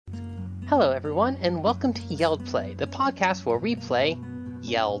Hello, everyone, and welcome to Yelled Play, the podcast where we play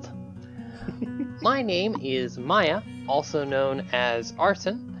Yelled. My name is Maya, also known as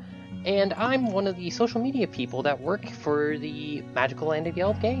Arson, and I'm one of the social media people that work for the Magical Land of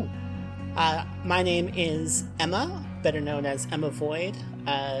Yelled game. My name is Emma, better known as Emma Void.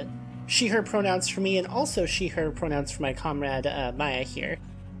 She, her pronouns for me, and also she, her pronouns for my comrade Maya here.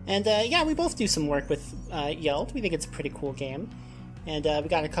 And we both do some work with Yelled. We think it's a pretty cool game. And we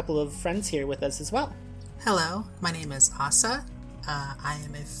got a couple of friends here with us as well. Hello, my name is Asa. I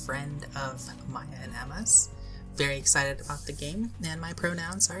am a friend of Maya and Emma's. Very excited about the game, and my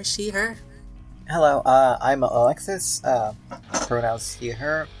pronouns are she, her. Hello, I'm Alexis. Pronouns he,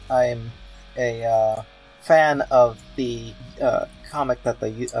 her. I'm a fan of the comic that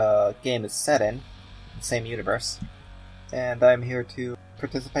the game is set in, the same universe. And I'm here to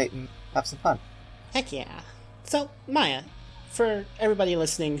participate and have some fun. Heck yeah. So, Maya, for everybody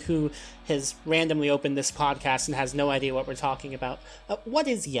listening who has randomly opened this podcast and has no idea what we're talking about, what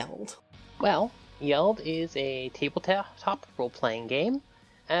is Yelled? Well, Yelled is a tabletop role-playing game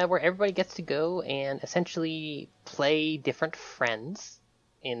where everybody gets to go and essentially play different friends,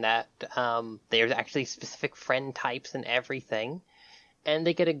 in that there's actually specific friend types and everything, and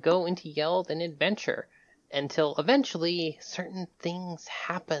they get to go into Yelled and adventure until eventually certain things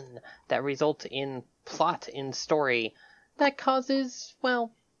happen that result in plot in story that causes,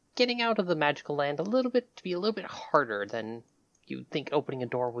 well, getting out of the magical land to be a little bit harder than you'd think opening a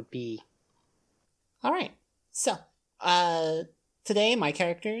door would be. Alright, so, today my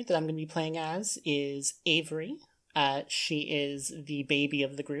character that I'm going to be playing as is Avery. She is the baby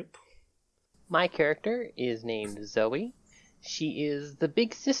of the group. My character is named Zoe. She is the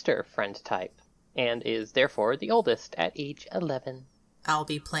big sister friend type, and is therefore the oldest at age 11. I'll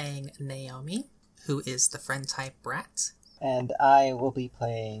be playing Naomi, who is the friend type brat. And I will be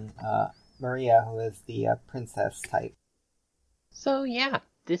playing Maria, who is the princess type. So yeah,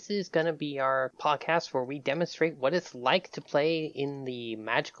 this is going to be our podcast where we demonstrate what it's like to play in the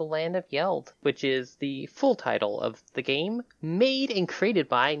magical land of Yelled, which is the full title of the game, made and created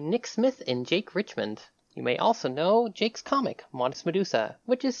by Nick Smith and Jake Richmond. You may also know Jake's comic, Modest Medusa,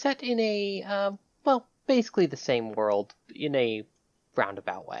 which is set in a, basically the same world in a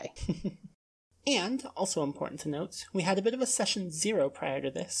roundabout way. And, also important to note, we had a bit of a session 0 prior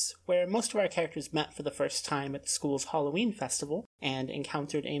to this, where most of our characters met for the first time at the school's Halloween festival, and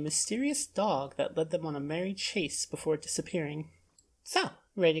encountered a mysterious dog that led them on a merry chase before disappearing. So,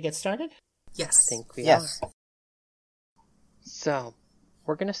 ready to get started? Yes. I think we Yes. are. So,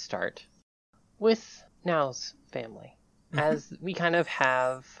 we're going to start with Now's family. As we kind of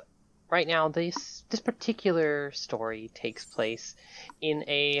have... Right now, this particular story takes place in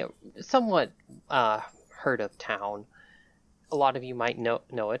a somewhat heard-of town. A lot of you might know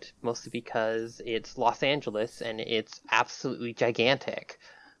it, mostly because it's Los Angeles, and it's absolutely gigantic.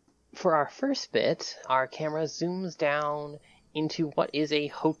 For our first bit, our camera zooms down into what is a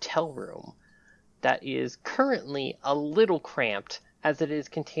hotel room that is currently a little cramped, as it is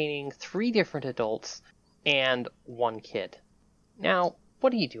containing 3 different adults and 1 kid. Now,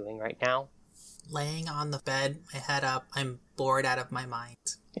 what are you doing right now? Laying on the bed, my head up, I'm bored out of my mind.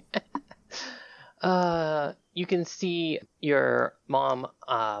 You can see your mom,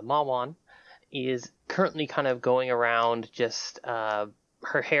 Mawan, is currently kind of going around just,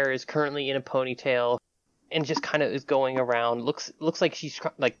 her hair is currently in a ponytail, and just kind of is going around, looks like she's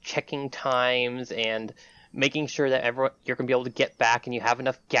like checking times and making sure that you're going to be able to get back and you have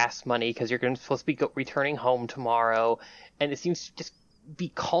enough gas money because you're supposed to be returning home tomorrow, and it seems to just be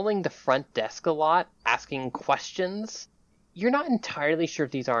calling the front desk a lot, asking questions. You're not entirely sure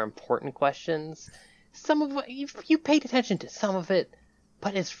if these are important questions. Some of it, you paid attention to some of it,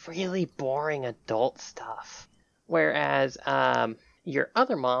 but it's really boring adult stuff. Whereas your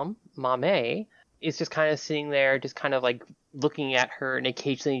other mom, Mame, is just kind of sitting there, just kind of like looking at her and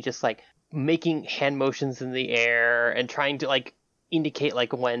occasionally just like making hand motions in the air and trying to like indicate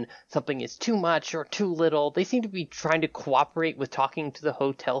like when something is too much or too little. They seem to be trying to cooperate with talking to the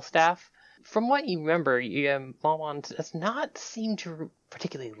hotel staff. From what you remember, Mom does not seem to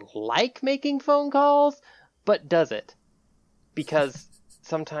particularly like making phone calls, but does it. Because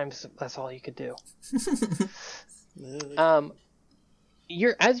sometimes that's all you could do. As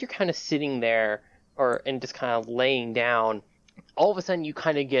you're kind of sitting there and just kind of laying down, all of a sudden you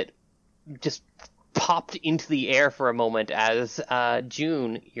kind of get just popped into the air for a moment as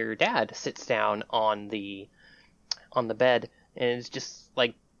June, your dad, sits down on the bed and is just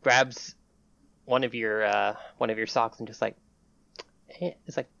like grabs one of your socks and just like,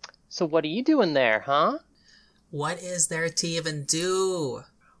 it's like, so what are you doing there, huh? What is there to even do?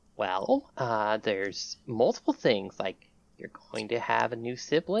 Well, there's multiple things, like you're going to have a new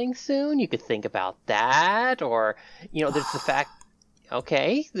sibling soon. You could think about that, or, there's the fact,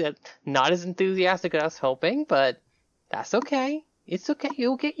 okay, that not as enthusiastic as I was hoping, but that's okay. It's okay.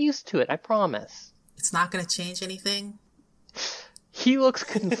 You'll get used to it, I promise. It's not going to change anything? He looks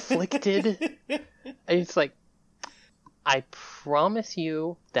conflicted. And it's like, I promise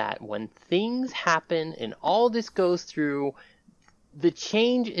you that when things happen and all this goes through, the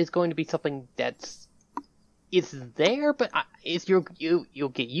change is going to be something it's there, but you'll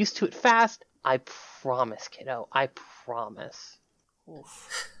get used to it fast. I promise, kiddo. I promise.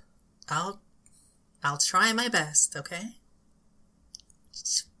 Oof. I'll try my best, okay?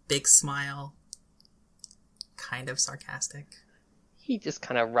 Big smile. Kind of sarcastic. He just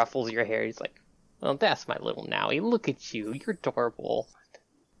kind of ruffles your hair. He's like, well, that's my little Nowie. Look at you. You're adorable.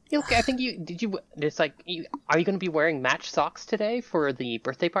 Okay, I think are you going to be wearing match socks today for the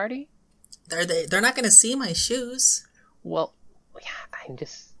birthday party? They're not going to see my shoes. Well, yeah,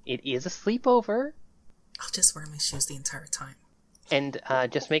 it is a sleepover. I'll just wear my shoes the entire time. And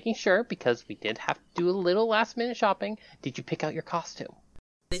just making sure, because we did have to do a little last minute shopping, did you pick out your costume?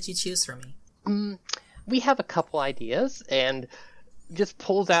 What did you choose for me? We have a couple ideas, and just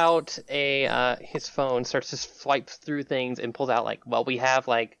pulls out his phone, starts to swipe through things, and pulls out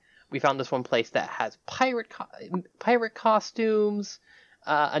we found this one place that has pirate costumes.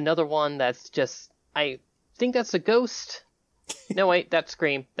 Another one that's just, I think that's a ghost. No, wait, that's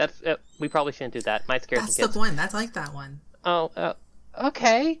Scream. That's we probably shouldn't do that. Might scare some kids. That's the one. I like that one. Oh,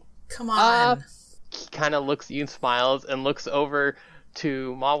 okay. Come on. He kind of looks at you and smiles and looks over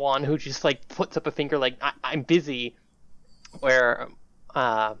to Mawan, who just puts up a finger like, I'm busy. Where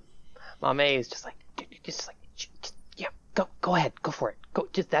Mame is just yeah, go ahead, go for it. Go,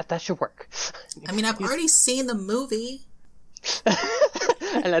 just that should work. I mean, I've already seen the movie.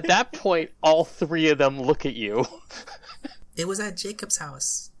 And at that point, all three of them look at you. It was at Jacob's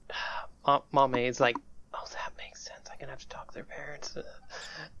house. Mame is like, oh, that makes sense. I'm gonna have to talk to their parents.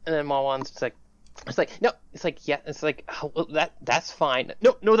 And then Mawan's just like, no. It's like, yeah. It's like, oh, well, that's fine.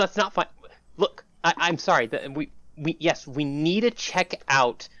 No, that's not fine. Look, I'm sorry. We need to check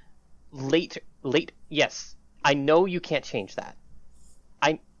out late. Yes, I know you can't change that.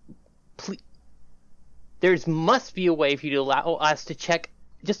 Please. There must be a way for you to allow us to check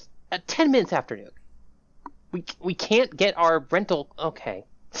just 10 minutes after noon. We can't get our rental. Okay.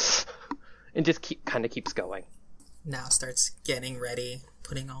 And just keeps going. Now starts getting ready,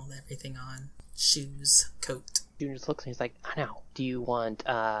 putting everything on. Shoes, coat. Junior just looks and he's like, I know. Do you want,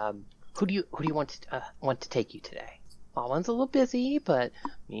 who do you want to take you today? Mama's a little busy, but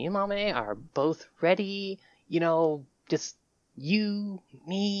me and Mame are both ready. Just you,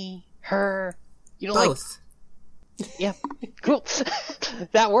 me, her. Both. Yeah, cool.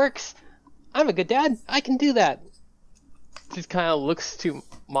 That works. I'm a good dad. I can do that. Just kind of looks to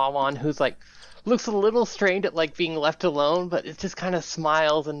Mawan, who's looks a little strained at being left alone, but it just kind of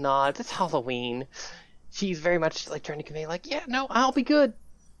smiles and nods. It's Halloween. She's very much trying to convey yeah, no, I'll be good,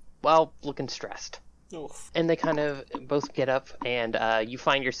 while looking stressed. Oof. And they kind of both get up, and you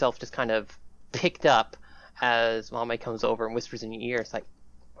find yourself just kind of picked up as Mame comes over and whispers in your ear. It's like,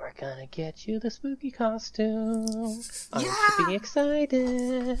 we're gonna get you the spooky costume. Aren't you be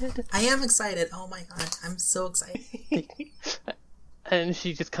excited? I am excited. Oh my god, I'm so excited. And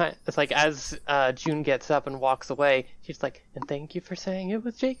she just it's as June gets up and walks away, she's like, and thank you for saying it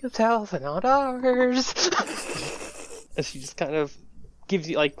was Jacob's house and not ours. And she just kind of gives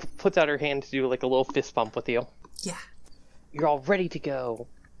you, puts out her hand to do a little fist bump with you. Yeah. You're all ready to go.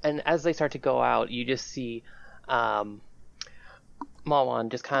 And as they start to go out, you just see Mawan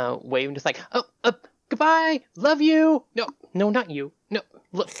just kind of waving, just goodbye, love you. No, not you. No,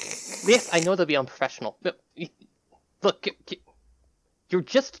 look, yes, I know they'll be unprofessional. No, look, you're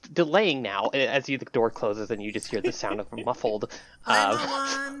just delaying now. As the door closes and you just hear the sound of a muffled.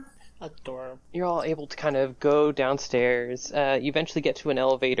 Adorable. You're all able to kind of go downstairs. You eventually get to an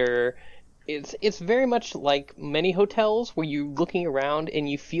elevator. It's very much like many hotels where you're looking around and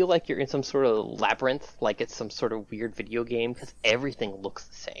you feel like you're in some sort of labyrinth, like it's some sort of weird video game, because everything looks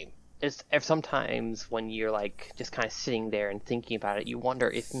the same. Sometimes when you're just kind of sitting there and thinking about it, you wonder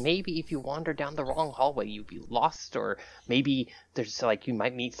if maybe if you wander down the wrong hallway, you'd be lost, or maybe there's you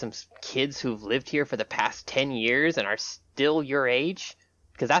might meet some kids who've lived here for the past 10 years and are still your age,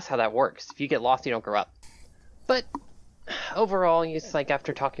 because that's how that works. If you get lost, you don't grow up. But overall, it's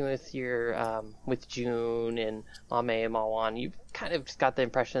after talking with your with June and Mame and Mawan, you kind of just got the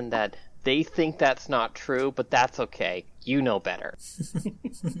impression that They think that's not true, but that's okay. You know better.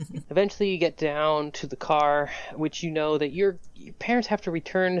 Eventually you get down to the car, which you know that your parents have to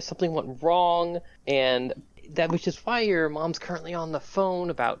return. Something went wrong, and which is why your mom's currently on the phone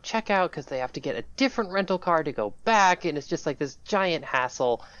about checkout, because they have to get a different rental car to go back, and it's just like this giant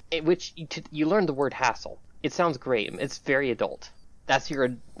hassle, which you learn the word hassle. It sounds great. It's very adult. That's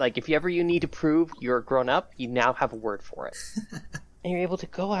if you need to prove you're grown up, you now have a word for it. And you're able to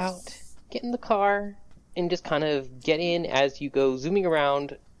go out, get in the car, and just kind of get in as you go zooming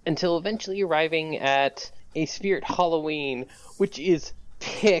around until eventually arriving at a Spirit Halloween, which is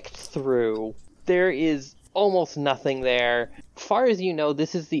picked through. There is almost nothing there. Far as you know,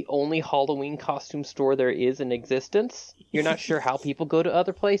 this is the only Halloween costume store there is in existence. You're not sure how people go to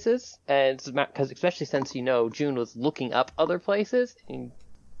other places, and because especially since June was looking up other places, and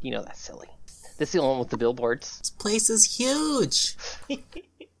that's silly. This is the one with the billboards. This place is huge.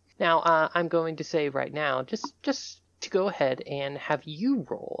 Now, I'm going to say right now, just to go ahead and have you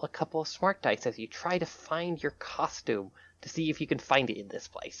roll a couple of smart dice as you try to find your costume to see if you can find it in this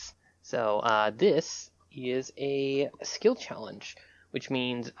place. So this is a skill challenge, which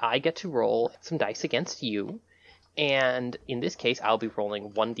means I get to roll some dice against you. And in this case, I'll be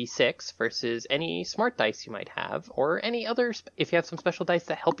rolling 1d6 versus any smart dice you might have, or any other, if you have some special dice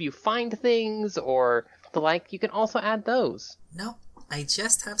that help you find things, or the like, you can also add those. No, I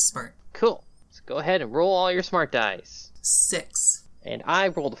just have smart. Cool. So go ahead and roll all your smart dice. 6. And I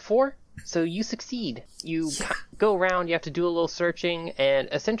rolled a 4, so you succeed. You go around, you have to do a little searching, and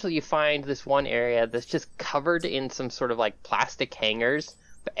essentially you find this one area that's just covered in some sort of plastic hangers.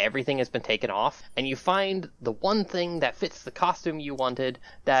 But everything has been taken off, and you find the one thing that fits the costume you wanted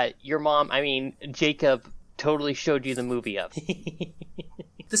that your mom, Jacob, totally showed you the movie of.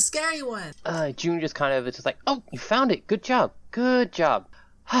 The scary one! June just it's just like, oh, you found it, good job.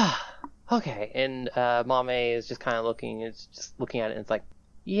 Okay, and Mame is just looking at it, and it's like,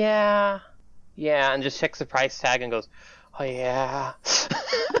 yeah, and just checks the price tag and goes, oh yeah.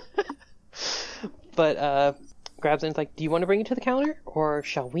 But, grabs it and it's like, do you want to bring it to the counter, or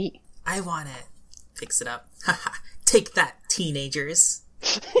shall we? I want it. Picks it up. Haha, take that, teenagers.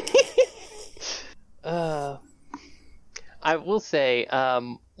 I will say,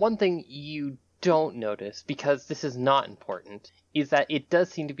 one thing you don't notice, because this is not important, is that it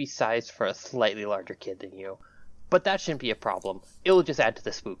does seem to be sized for a slightly larger kid than you. But that shouldn't be a problem. It will just add to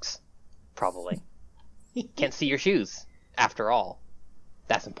the spooks. Probably. Can't see your shoes, after all.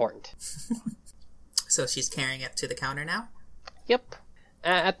 That's important. So she's carrying it to the counter now? Yep.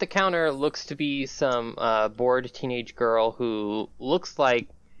 At the counter looks to be some bored teenage girl who looks like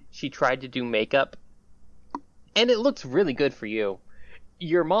she tried to do makeup. And it looks really good for you.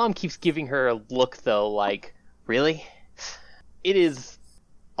 Your mom keeps giving her a look, though, like, really? It is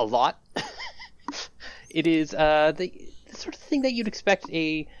a lot. It is the sort of thing that you'd expect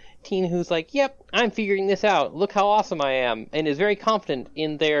a teen who's like, yep, I'm figuring this out. Look how awesome I am. And is very confident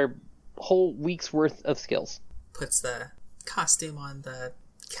in their whole week's worth of skills. Puts the costume on the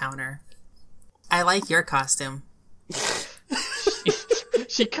counter. I like your costume.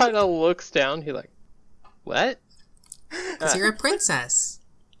 She kind of looks down. He's like, what? Because you're a princess.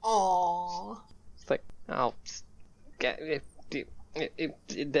 Aww. It's like, oh, it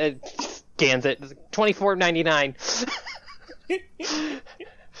scans it. $24.99.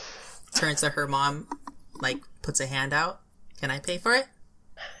 Turns to her mom, puts a hand out. Can I pay for it?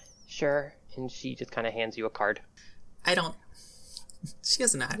 Sure. And she just kind of hands you a card. She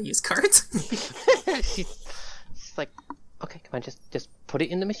doesn't know how to use cards. She's like, okay, come on, just put it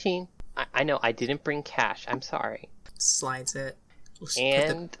in the machine. I know, I didn't bring cash. I'm sorry. Slides it.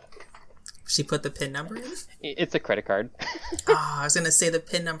 She put the PIN number in? It's a credit card. I was going to say the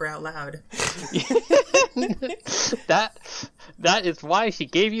PIN number out loud. That is why she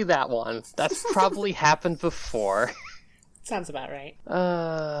gave you that one. That's probably happened before. Sounds about right.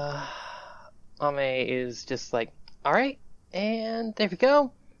 Mame is just like, alright, and there we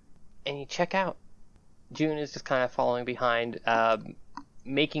go. And you check out. June is just kind of following behind,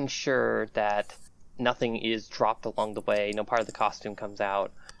 making sure that nothing is dropped along the way, no part of the costume comes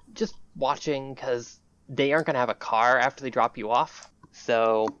out. Just watching, because they aren't going to have a car after they drop you off,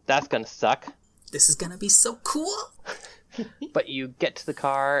 so that's going to suck. This is going to be so cool! But you get to the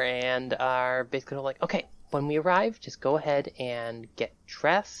car and are basically like, okay, when we arrive, just go ahead and get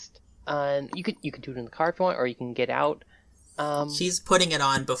dressed. And you could do it in the car if you want, or you can get out. She's putting it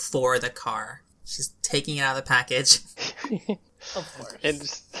on before the car. She's taking it out of the package. Of course. And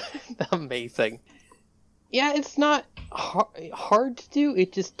just amazing. Yeah, it's not hard to do.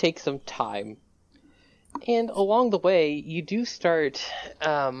 It just takes some time. And along the way, you do start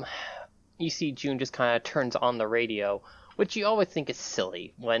you see June just kind of turns on the radio, which you always think is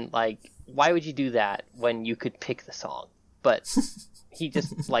silly when, like, why would you do that when you could pick the song? But he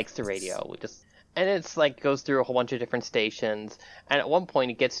just likes the radio. And it's like goes through a whole bunch of different stations, and at one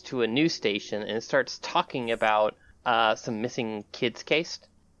point it gets to a news station and it starts talking about some missing kids case.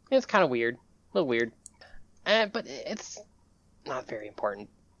 And it's kind of weird, a little weird, but it's not very important.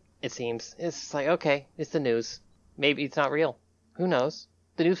 It seems it's like, okay, it's the news. Maybe it's not real. Who knows?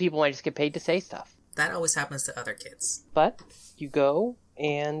 The news people might just get paid to say stuff. That always happens to other kids. But you go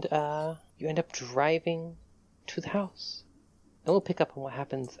and you end up driving to the house, and we'll pick up on what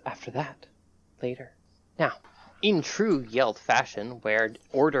happens after that later. Now, in true Yeld fashion, where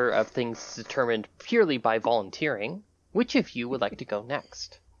order of things is determined purely by volunteering, which of you would like to go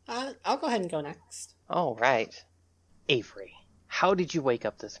next? I'll go ahead and go next. All right. Avery, how did you wake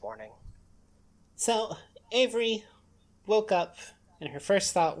up this morning? So, Avery woke up, and her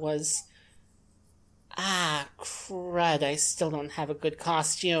first thought was, crud, I still don't have a good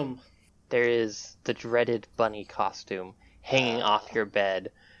costume. There is the dreaded bunny costume hanging off your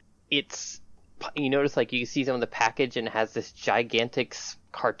bed. You notice, like, you see some of the package and it has this gigantic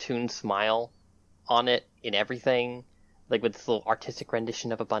cartoon smile on it in everything, like with this little artistic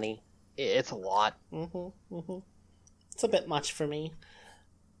rendition of a bunny. It's a lot. It's a bit much for me.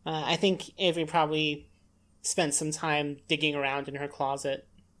 I think Avery probably spent some time digging around in her closet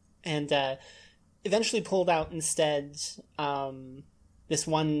and eventually pulled out instead this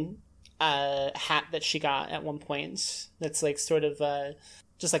one hat that she got at one point that's like sort of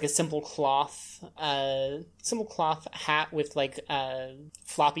just like a simple cloth hat with like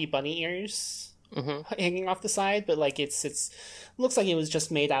floppy bunny ears hanging off the side, but like it's looks like it was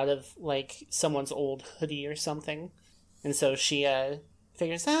just made out of like someone's old hoodie or something. And so she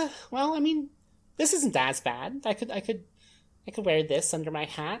figures, well, I mean, this isn't as bad. I could wear this under my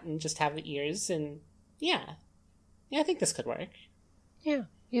hat and just have the ears, and yeah, I think this could work. Yeah,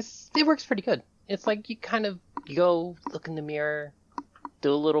 it works pretty good. It's like you kind of go look in the mirror,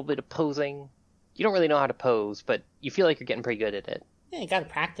 do a little bit of posing. You don't really know how to pose, but you feel like you're getting pretty good at it. Yeah, you gotta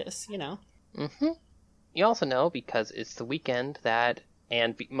practice, you know. You also know, because it's the weekend,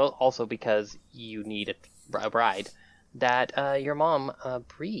 also because you need a bride, that your mom,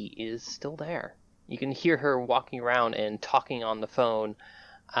 Bree, is still there. You can hear her walking around and talking on the phone,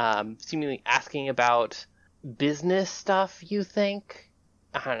 seemingly asking about business stuff, you think?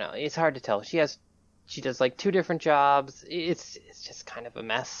 I don't know. It's hard to tell. She does like 2 different jobs. It's just kind of a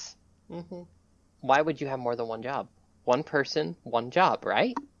mess. Why would you have more than one job? One person, one job,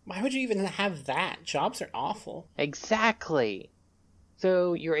 right? Why would you even have that? Jobs are awful. Exactly.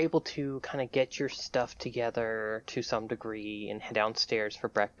 So you're able to kind of get your stuff together to some degree and head downstairs for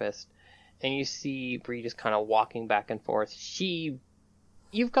breakfast. And you see Bree just kind of walking back and forth.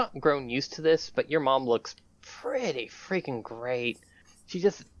 You've grown used to this, but your mom looks pretty freaking great. She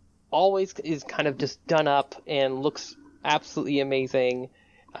just always is kind of just done up and looks absolutely amazing.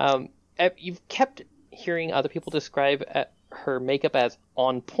 You've kept hearing other people describe her makeup as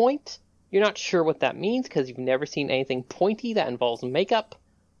on point. You're not sure what that means because you've never seen anything pointy that involves makeup,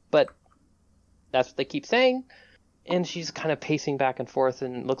 but that's what they keep saying. And she's kind of pacing back and forth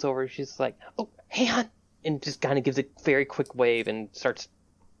and looks over. She's like, "Oh, hey, hon," and just kind of gives a very quick wave and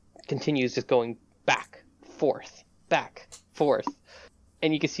continues just going back, forth,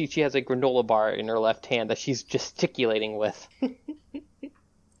 and you can see she has a granola bar in her left hand that she's gesticulating with.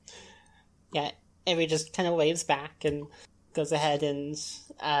 Yeah, Avery just kind of waves back and goes ahead and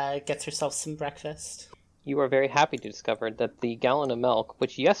gets herself some breakfast. You are very happy to discover that the gallon of milk,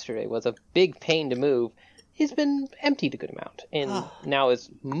 which yesterday was a big pain to move, has been emptied a good amount, and now is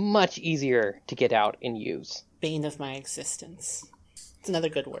much easier to get out and use. Bane of my existence. It's another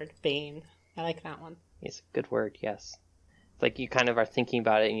good word, bane. I like that one. It's a good word, yes. It's like you kind of are thinking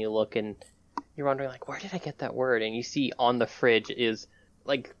about it and you look and you're wondering, like, where did I get that word? And you see on the fridge is,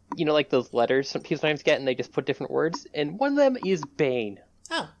 like, you know, like those letters some people sometimes get and they just put different words, and one of them is Bane.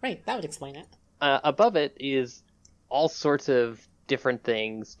 Oh, right, that would explain it. Above it is all sorts of different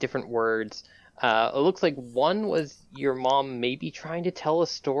things, different words. It looks like one was your mom maybe trying to tell a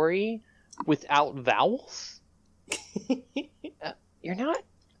story without vowels. Your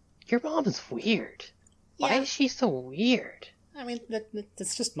mom is weird. Yeah. Why is she so weird? I mean,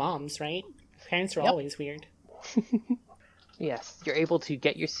 that's just moms, right? Parents are Yep. always weird. Yes, you're able to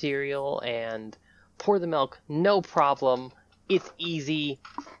get your cereal and pour the milk, no problem. It's easy.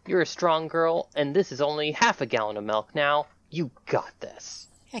 You're a strong girl, and this is only half a gallon of milk now. You got this.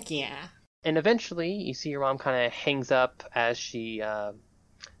 Heck yeah. And eventually, you see your mom kind of hangs up as she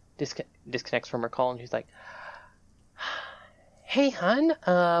disconnects from her call, and she's like, "Hey, hun,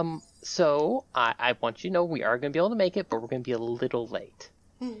 So, I want you to know we are going to be able to make it, but we're going to be a little late.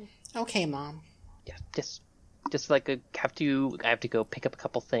 Okay, Mom. Yeah, just like I have to go pick up a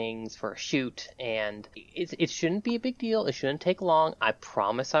couple things for a shoot, and it shouldn't be a big deal. It shouldn't take long. I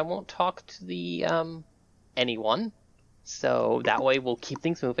promise I won't talk to the anyone. So that way we'll keep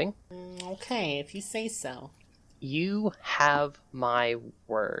things moving. Okay, if you say so. You have my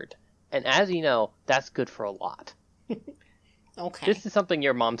word. And as you know, that's good for a lot. Okay. This is something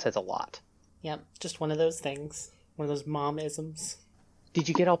your mom says a lot. Yep, just one of those things. One of those mom-isms. Did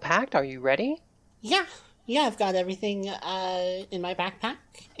you get all packed? Are you ready? Yeah, I've got everything in my backpack,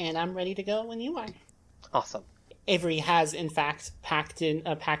 and I'm ready to go when you are. Awesome. Avery has, in fact,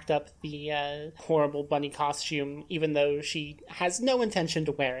 packed up the horrible bunny costume, even though she has no intention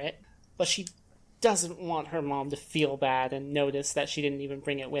to wear it. But she doesn't want her mom to feel bad and notice that she didn't even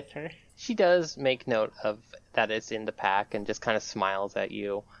bring it with her. She does make note of that it's in the pack and just kind of smiles at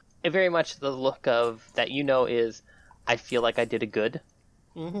you. And very much the look of that is, I feel like I did a good.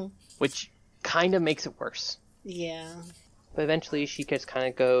 Mm-hmm. Which kind of makes it worse. Yeah. But eventually she just kind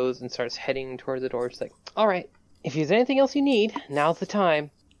of goes and starts heading toward the door. She's like, all right, if there's anything else you need, now's the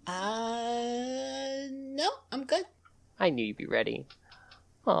time. No, I'm good. I knew you'd be ready.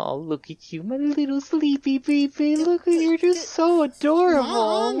 Oh, look at you, my little sleepy baby. Look at you, you're just so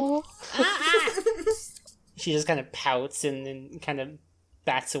adorable. She just kind of pouts and then kind of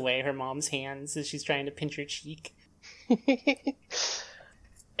backs away her mom's hands as she's trying to pinch her cheek.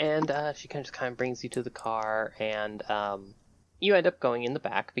 And she just kind of brings you to the car, and you end up going in the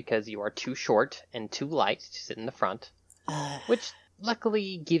back because you are too short and too light to sit in the front, which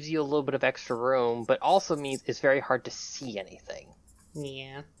luckily gives you a little bit of extra room, but also means it's very hard to see anything.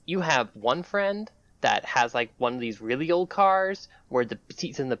 Yeah. You have one friend that has like one of these really old cars where the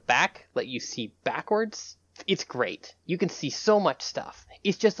seats in the back let you see backwards. It's great. You can see so much stuff.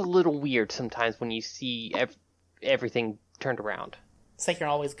 It's just a little weird sometimes when you see everything turned around. It's like you're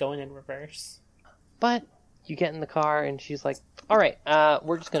always going in reverse. But you get in the car and she's like, all right,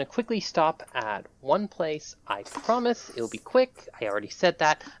 we're just going to quickly stop at one place. I promise it'll be quick. I already said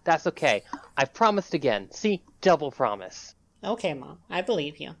that. That's okay. I've promised again. See? Double promise. Okay, Mom. I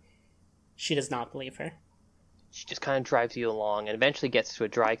believe you. She does not believe her. She just kind of drives you along and eventually gets to a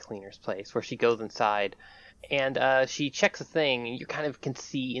dry cleaner's place where she goes inside and she checks a thing and you kind of can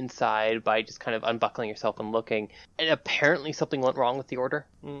see inside by just kind of unbuckling yourself and looking. And apparently something went wrong with the order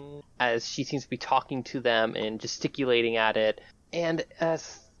as she seems to be talking to them and gesticulating at it. And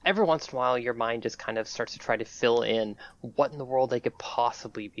every once in a while your mind just kind of starts to try to fill in what in the world they could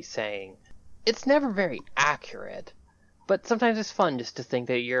possibly be saying. It's never very accurate. But sometimes it's fun just to think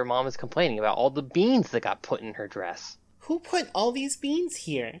that your mom is complaining about all the beans that got put in her dress. Who put all these beans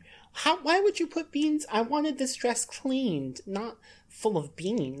here? Why would you put beans? I wanted this dress cleaned, not full of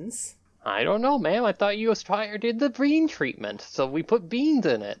beans. I don't know, ma'am. I thought you did the bean treatment, so we put beans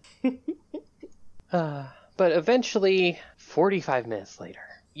in it. But eventually, 45 minutes later,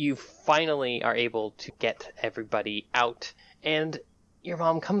 you finally are able to get everybody out, and your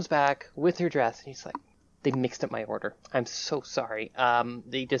mom comes back with her dress, and she's like, they mixed up my order. I'm so sorry.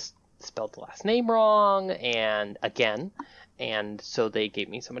 They just spelled the last name wrong, and so they gave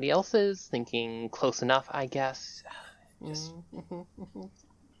me somebody else's, thinking close enough, I guess.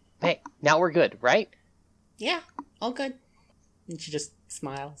 Hey, now we're good, right? Yeah, all good. And she just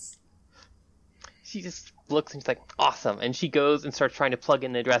smiles. She just looks and she's like, awesome. And she goes and starts trying to plug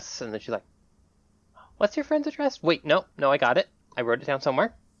in the address, and then she's like, what's your friend's address? Wait, no, I got it. I wrote it down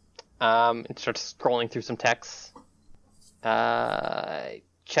somewhere. And starts scrolling through some texts.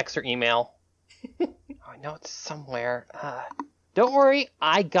 Checks her email. I know it's somewhere. Don't worry,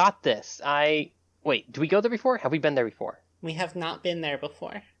 I got this. Wait, did we go there before? Have we been there before? We have not been there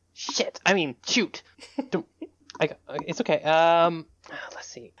before. Shit, shoot. It's okay. Let's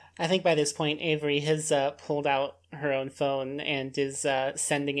see. I think by this point, Avery has pulled out her own phone and is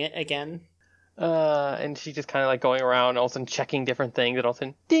sending it again. And she just kind of like going around, all of a sudden checking different things, and all of a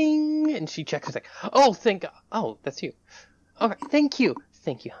sudden, ding! And she checks, it's like, oh, that's you. Okay, thank you,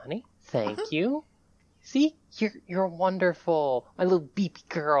 honey. Thank you. See, you're wonderful, my little beepy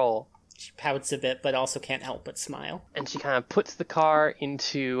girl. She pouts a bit, but also can't help but smile. And she kind of puts the car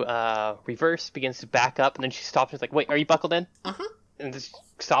into reverse, begins to back up, and then she stops and is like, wait, are you buckled in? Uh-huh. And then she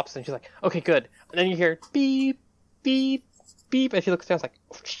stops, and she's like, okay, good. And then you hear beep, beep, beep, and she looks down, it's like,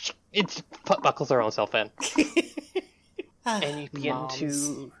 oh, shit. It buckles her own self in. And you begin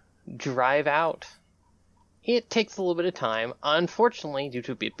to drive out. It takes a little bit of time. Unfortunately, due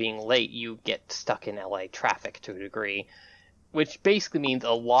to it being late, you get stuck in LA traffic to a degree, which basically means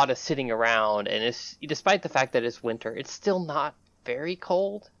a lot of sitting around, and despite the fact that it's winter, it's still not very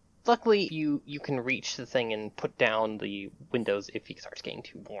cold. Luckily, you can reach the thing and put down the windows if it starts getting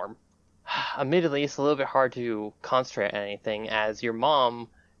too warm. Admittedly, it's a little bit hard to concentrate on anything, as your mom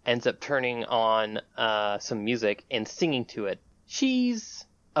ends up turning on some music and singing to it. She's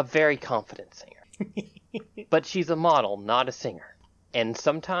a very confident singer. But she's a model, not a singer. And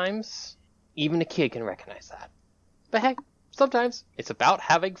sometimes, even a kid can recognize that. But heck, sometimes it's about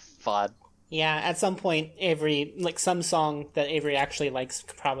having fun. Yeah, at some point, Avery, some song that Avery actually likes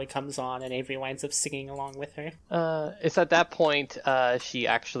probably comes on, and Avery winds up singing along with her. It's at that point, she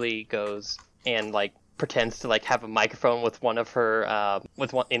actually goes and, pretends to, have a microphone with one of her,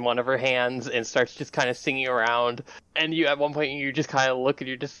 in one of her hands, and starts just kind of singing around. And at one point, you just kind of look, and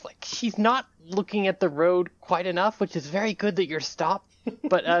you're just like, she's not looking at the road quite enough, which is very good that you're stopped.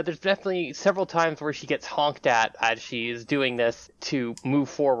 But there's definitely several times where she gets honked at as she is doing this to move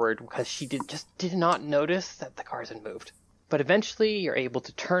forward, because she did not notice that the cars had moved. But eventually you're able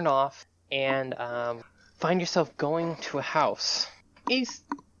to turn off and find yourself going to a house. It's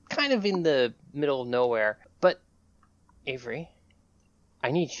kind of in the middle of nowhere. But Avery,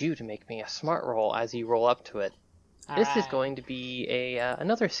 I need you to make me a smart roll as you roll up to it. This is going to be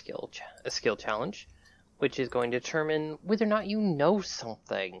another skill challenge, which is going to determine whether or not you know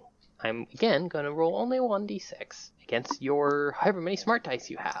something. I'm, again, going to roll only 1d6 against your however many smart dice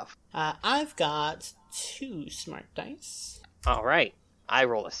you have. I've got 2 smart dice. All right. I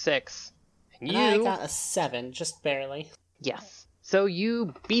roll a 6. And I got a 7, just barely. Yes. So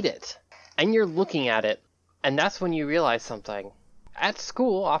you beat it, and you're looking at it, and that's when you realize something. At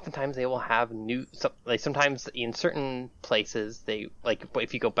school, oftentimes they will have sometimes in certain places,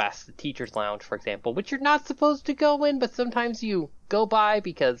 if you go past the teacher's lounge, for example, which you're not supposed to go in, but sometimes you go by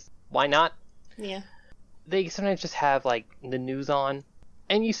because why not? Yeah. They sometimes just have, the news on.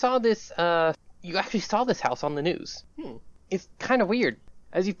 And you saw this, you actually saw this house on the news. It's kind of weird.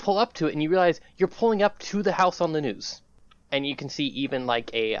 As you pull up to it and you realize you're pulling up to the house on the news. And you can see even,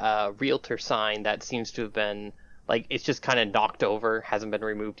 a realtor sign that seems to have been... it's just kind of knocked over, hasn't been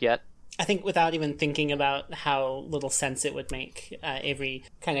removed yet. I think without even thinking about how little sense it would make, Avery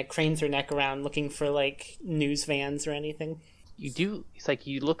kind of cranes her neck around looking for, news vans or anything. You do, it's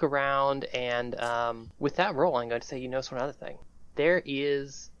you look around, and with that roll, I'm going to say you notice one other thing. There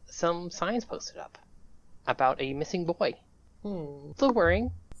is some signs posted up about a missing boy. Still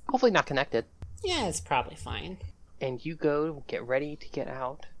worrying. Hopefully not connected. Yeah, it's probably fine. And you go get ready to get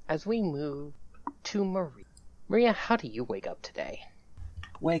out as we move to Maria. Maria, how do you wake up today?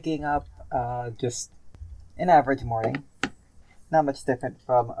 Waking up, just an average morning. Not much different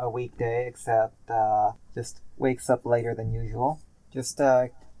from a weekday, except just wakes up later than usual. Just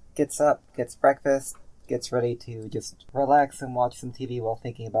gets up, gets breakfast, gets ready to just relax and watch some TV while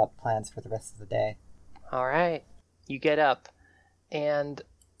thinking about plans for the rest of the day. All right. You get up, and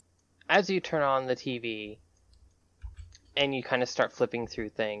as you turn on the TV, and you kind of start flipping through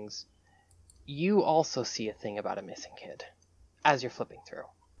things, you also see a thing about a missing kid as you're flipping through.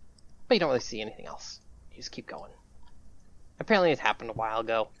 But you don't really see anything else. You just keep going. Apparently it happened a while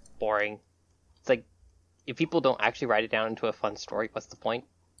ago. Boring. It's if people don't actually write it down into a fun story, what's the point?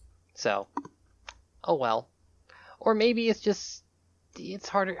 So, oh well. Or maybe it's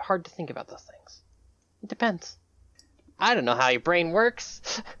hard to think about those things. It depends. I don't know how your brain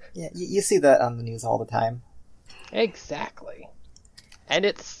works. Yeah, you see that on the news all the time. Exactly. And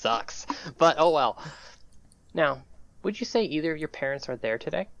it sucks. But oh well. Now, would you say either of your parents are there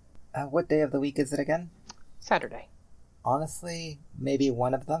today? What day of the week is it again? Saturday. Honestly, maybe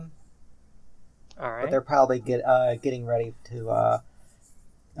one of them. All right. But they're probably getting ready to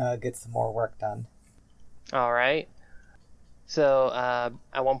get some more work done. All right. So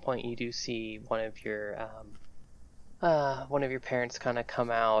at one point you do see one of your parents kind of come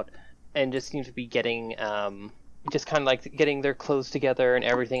out and just seem to be getting just kind of getting their clothes together and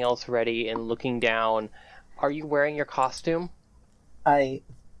everything else ready and looking down. Are you wearing your costume? I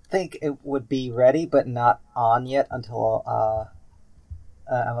think it would be ready, but not on yet until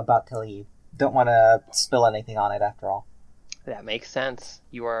I'm about to leave. Don't want to spill anything on it after all. That makes sense.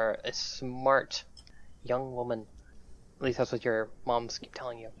 You are a smart young woman. At least that's what your moms keep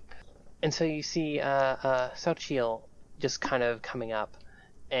telling you. And so you see Sochiel just kind of coming up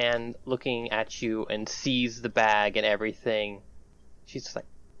and looking at you and sees the bag and everything. She's just like,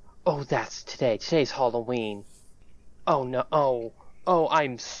 oh, that's today. Today's Halloween. Oh, no. Oh,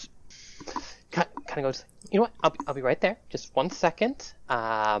 I'm... Kind of goes, you know what? I'll be right there. Just 1 second.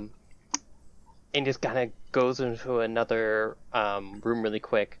 And just kind of goes into another room really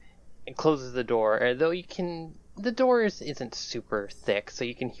quick and closes the door. Though you can... The door isn't super thick, so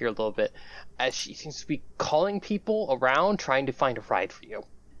you can hear a little bit as she seems to be calling people around trying to find a ride for you.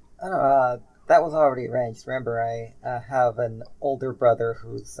 I don't know, that was already arranged. Remember, I have an older brother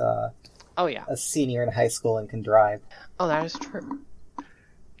who's Oh, yeah. a senior in high school and can drive. Oh, that is true.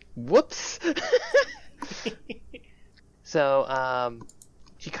 Whoops. So,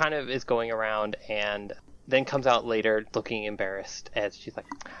 she kind of is going around and then comes out later looking embarrassed as she's like,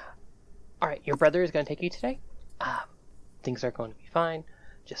 all right, your brother is going to take you today. Things are going to be fine.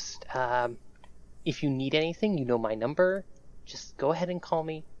 Just, if you need anything, you know my number. Just go ahead and call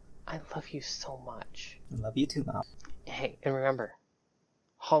me. I love you so much. I love you too, Mom. Hey, and remember,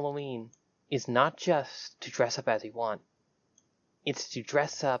 Halloween is not just to dress up as you want. It's to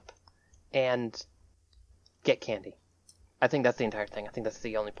dress up and get candy. I think that's the entire thing. I think that's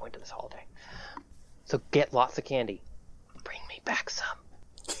the only point of this holiday. So get lots of candy. Bring me back some.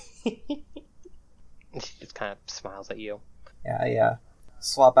 And she just kind of smiles at you. Yeah, I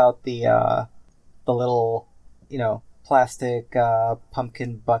swap out the little, plastic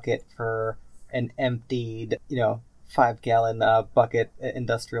pumpkin bucket for an emptied, 5-gallon bucket,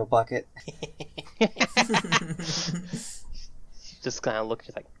 industrial bucket. She just kind of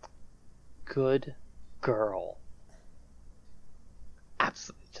looks like, good girl.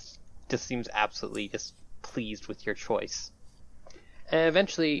 Absolutely, just seems absolutely just pleased with your choice. And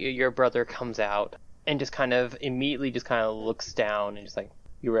eventually, your brother comes out and just kind of immediately just kind of looks down and just like,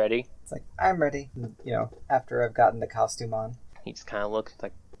 you ready? It's like, I'm ready, after I've gotten the costume on. He just kind of looks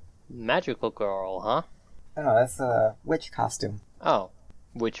like, magical girl, huh? I don't know, that's a witch costume. Oh,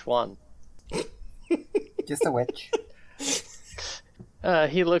 which one? Just a witch.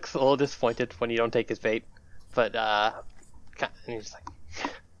 He looks a little disappointed when you don't take his bait, but and he's like,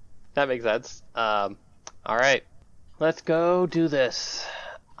 that makes sense. Alright, let's go do this.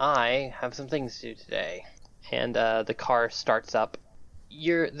 I have some things to do today. And the car starts up.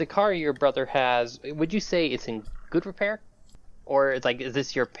 The car your brother has, would you say it's in good repair? Or it's like, is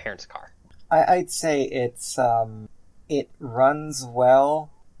this your parents' car? I'd say it's, it runs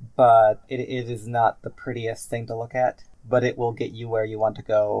well, but it is not the prettiest thing to look at. But it will get you where you want to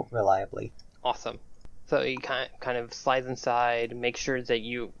go reliably. Awesome. So he kind of slides inside, makes sure that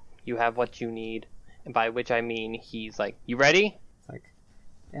you have what you need. And by which I mean, he's like, you ready? It's like,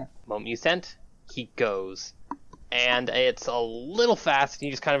 yeah. Moment you sent, he goes. And it's a little fast, and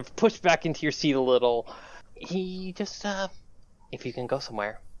you just kind of push back into your seat a little. He just, if you can go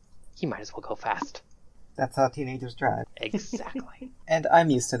somewhere, you might as well go fast. That's how teenagers drive. Exactly. And I'm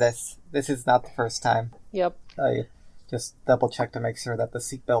used to this. This is not the first time. Yep. I just double check to make sure that the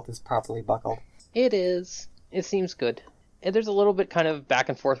seatbelt is properly buckled. It is. It seems good. And there's a little bit kind of back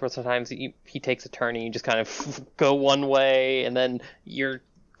and forth where sometimes he takes a turn and you just kind of go one way, and then you're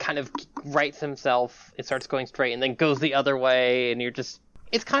kind of rights himself, it starts going straight, and then goes the other way, and it's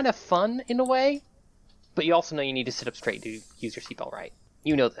kind of fun in a way, but you also know you need to sit up straight to use your seatbelt right.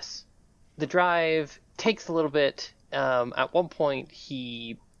 You know this. The drive takes a little bit. At one point,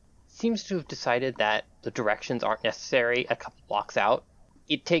 he seems to have decided that the directions aren't necessary a couple blocks out.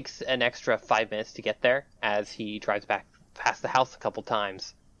 It takes an extra 5 minutes to get there as he drives back past the house a couple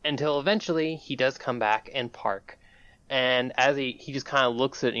times, until eventually he does come back and park. And as he just kind of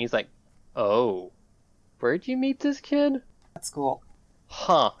looks at it and he's like, oh, where'd you meet this kid? That's cool.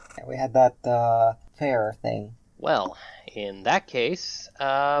 Huh. Yeah, we had that fair thing. Well, in that case,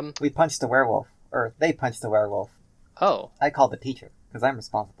 we punched the werewolf. Or they punched the werewolf. Oh. I called the teacher, because I'm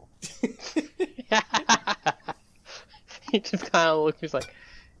responsible. He just kind of looks, he's like,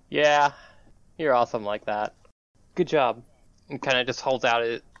 yeah, you're awesome like that. Good job. And kind of just holds out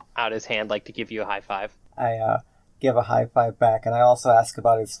his hand like to give you a high five. I give a high five back, and I also ask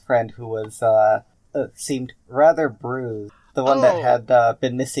about his friend who was seemed rather bruised. The one that had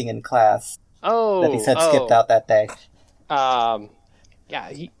been missing in class. Oh, that he said skipped out that day. Yeah,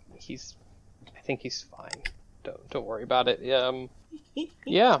 he's. I think he's fine. Don't worry about it. Yeah.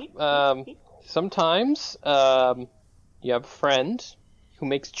 Sometimes you have a friend who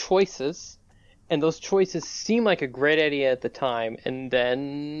makes choices, and those choices seem like a great idea at the time, and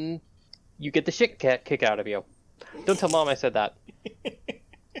then you get the shit kicked out of you. Don't tell Mom I said that.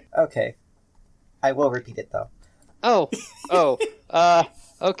 Okay. I will repeat it, though.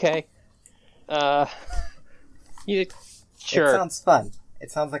 Okay. Sure. It sounds fun.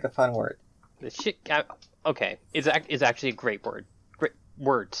 It sounds like a fun word. The shit... Okay. It's actually a great word. Great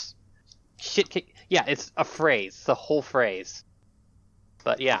words. Shit kick... Yeah, it's a phrase. It's a whole phrase.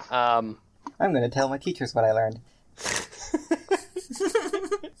 But yeah, I'm gonna tell my teachers what I learned.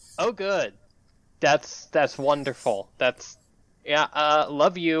 Oh, good. That's wonderful. That's... Yeah,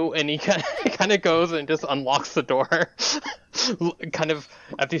 love you, and he kind of goes and just unlocks the door. Kind of,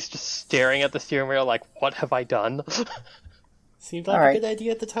 after he's just staring at the steering wheel like, what have I done? Seemed like Alright. a good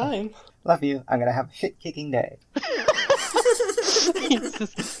idea at the time. Love you. I'm gonna have a shit-kicking day.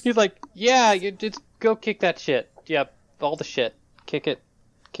 He's like, yeah, you just go kick that shit. Yep, all the shit. Kick it.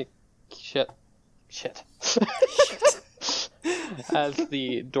 Kick shit. Shit. As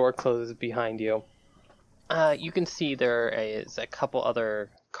the door closes behind you. You can see there is a couple other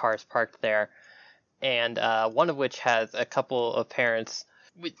cars parked there, and one of which has a couple of parents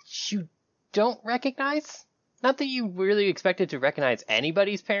which you don't recognize. Not that you really expected to recognize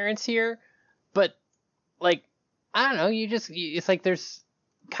anybody's parents here, but, like, I don't know, it's like there's,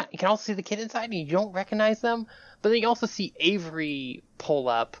 you can also see the kid inside and you don't recognize them, but then you also see Avery pull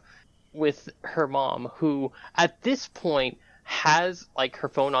up with her mom, who, at this point, has, like, her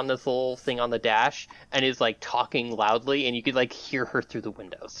phone on this little thing on the dash, and is, like, talking loudly, and you could, like, hear her through the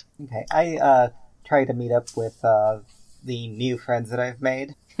windows. Okay, I try to meet up with the new friends that I've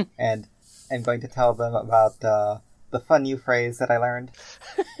made, and I'm going to tell them about the fun new phrase that I learned.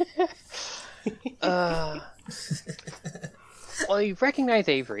 Well, you recognize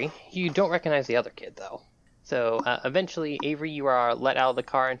Avery. You don't recognize the other kid, though. So, eventually, Avery, you are let out of the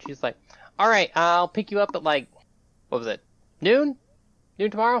car, and she's like, alright, I'll pick you up at, like, what was it? Noon?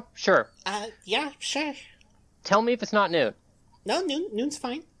 Noon tomorrow? Sure. Yeah, sure. Tell me if it's not noon. No, noon's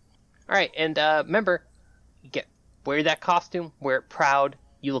fine. Alright, and, remember, wear that costume, wear it proud.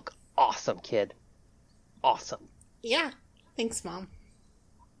 You look awesome, kid. Awesome. Yeah, thanks, Mom.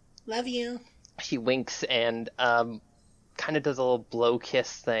 Love you. She winks and, kind of does a little blow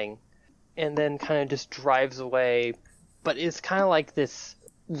kiss thing, and then kind of just drives away, but it's kind of like this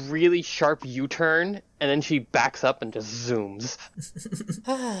really sharp U-turn, and then she backs up and just zooms.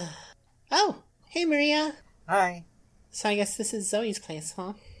 Oh, hey, Maria. Hi. So I guess this is Zoe's place,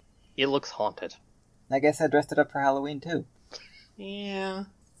 huh? It looks haunted. I guess I dressed it up for Halloween, too. Yeah.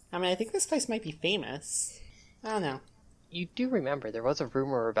 I mean, I think this place might be famous. I don't know. You do remember there was a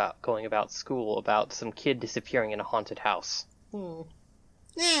rumor going about school about some kid disappearing in a haunted house.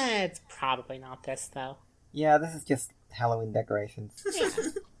 It's probably not this, though. Yeah, this is just Halloween decorations.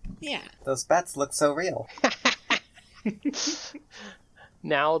 Yeah. Those bats look so real.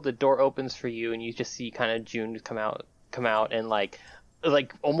 Now the door opens for you, and you just see kind of June come out, and like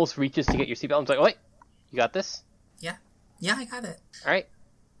almost reaches to get your seatbelt. I'm like, wait, you got this? Yeah, I got it. All right,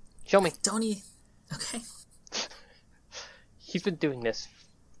 show me. Okay. He's been doing this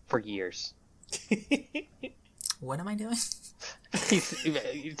for years. What am I doing?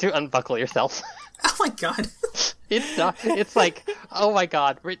 He's to unbuckle yourself. Oh my god. It's not. It's like, oh my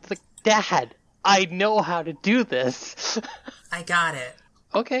god. It's like, Dad, I know how to do this. I got it.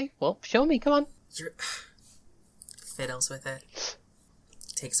 Okay, well, show me. Come on. Fiddles with it.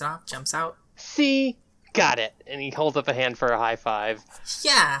 Takes it off, jumps out. See, got it. And he holds up a hand for a high five.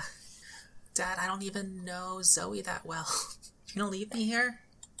 Yeah. Dad, I don't even know Zoe that well. You gonna leave me here?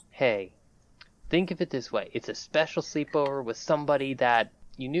 Hey, think of it this way. It's a special sleepover with somebody that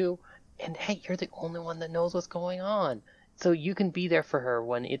you knew, and hey, you're the only one that knows what's going on. So you can be there for her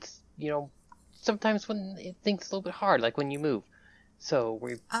when it's, sometimes when things a little bit hard, like when you move. So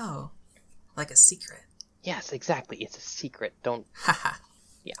we. Oh, like a secret. Yes, exactly. It's a secret. Don't. Haha.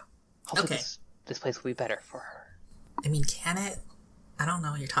 Yeah. Hopefully Okay. this place will be better for her. I mean, can it? I don't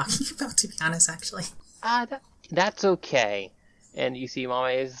know what you're talking about, to be honest, actually. That's okay. And you see Mama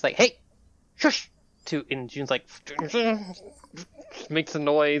is like, hey, shush! And June's like, makes a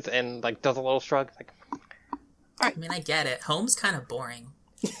noise and like does a little shrug. Like, I mean, I get it. Home's kind of boring.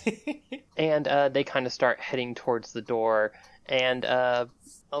 and they kind of start heading towards the door. And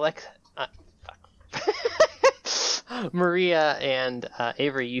Maria and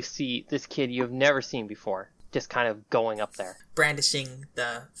Avery, you see this kid you have never seen before, just kind of going up there. Brandishing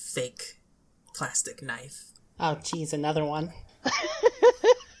the fake plastic knife. Oh, geez, another one.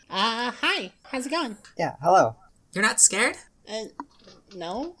 Hi. How's it going? Yeah, hello. You're not scared?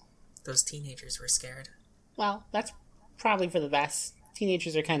 No? Those teenagers were scared. Well, that's probably for the best.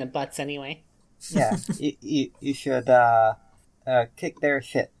 Teenagers are kind of butts anyway. Yeah, you should, kick their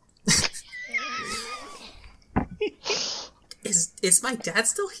shit. Is my dad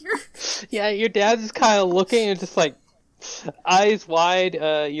still here? Yeah, your dad's just kind of looking and just like, eyes wide.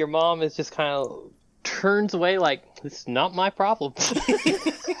 Your mom is just kind of turns away like, this is not my problem.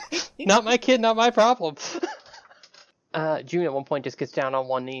 Not my kid, not my problem. June at one point just gets down on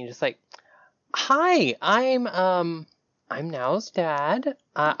one knee and just like, hi, I'm Now's dad.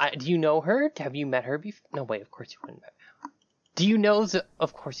 Do you know her? Have you met her before? No, wait, of course you wouldn't. Do you know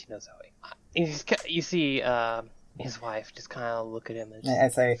Of course you know Zoe. You see his wife just kind of look at him and I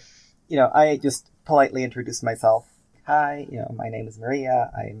say, I just politely introduce myself. Hi, my name is Maria.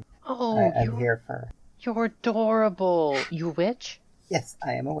 I'm here for... You're adorable. You a witch? Yes,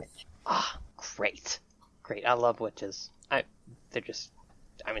 I am a witch. Ah, great. Great. I love witches. They're just,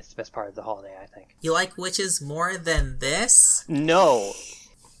 it's the best part of the holiday, I think. You like witches more than this? No.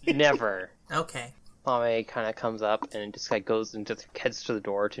 Never. Okay. Mame kind of comes up and just like heads to the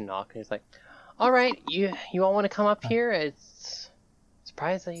door to knock, and he's like, "All right, you all want to come up here? It's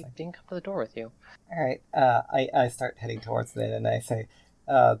surprised I didn't come to the door with you." All right. I start heading towards it, and I say,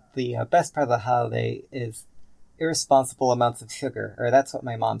 the best part of the holiday is irresponsible amounts of sugar, or that's what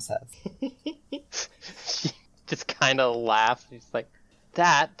my mom says. She just kind of laughs. She's like,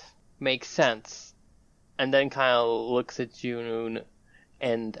 "That makes sense," and then kind of looks at Junun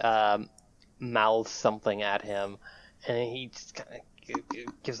and mouths something at him, and he just kind of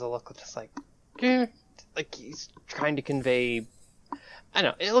gives a look just like he's trying to convey. I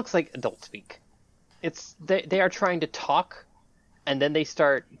don't know. It looks like adult speak. They are trying to talk, and then they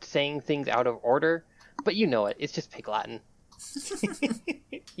start saying things out of order. But you know it. It's just Pig Latin.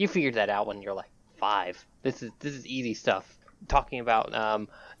 You figured that out when you're like 5. This is easy stuff. Talking about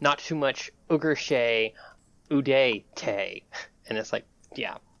not too much Ugershe, Ude te, and it's like,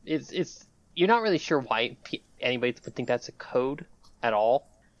 yeah, it's you're not really sure why anybody would think that's a code at all.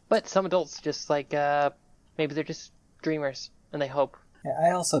 But some adults just like maybe they're just dreamers and they hope. Yeah,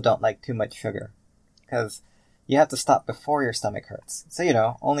 I also don't like too much sugar, because you have to stop before your stomach hurts.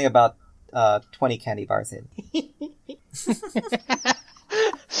 So, only about 20 candy bars in.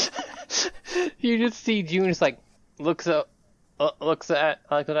 You just see June just like looks at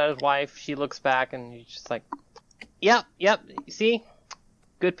his wife. She looks back and he's just like, yep. See,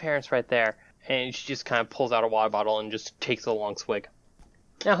 good parents right there. And she just kind of pulls out a water bottle and just takes a long swig.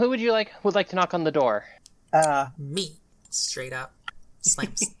 Now, who would like to knock on the door? Me. Straight up.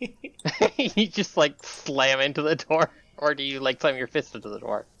 Slams. You just like slam into the door, or do you like slam your fist into the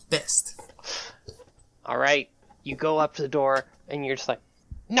door? Fist. All right, you go up to the door and you're just like,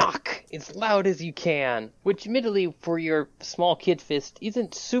 knock as loud as you can. Which, admittedly, for your small kid fist,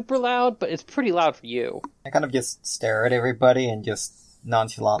 isn't super loud, but it's pretty loud for you. I kind of just stare at everybody and just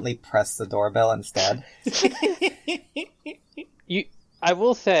nonchalantly press the doorbell instead. I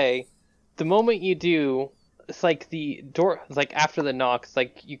will say, the moment you do, it's like the door, it's like after the knock, it's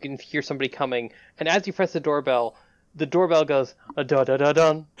like you can hear somebody coming, and as you press the doorbell goes, a da da da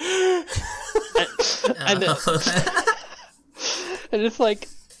dun. And it's like,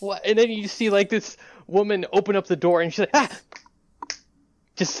 what? And then you see like this woman open up the door, and she's like, ah!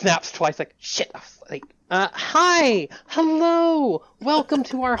 Just snaps twice, like, shit. I was like, hi, hello, welcome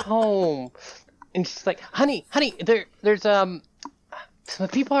to our home. And she's like, honey, there's some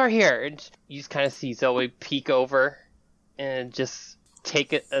people are here. And you just kind of see Zoe peek over and just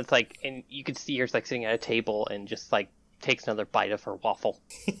take it. It's like, and you can see her like sitting at a table and just like takes another bite of her waffle.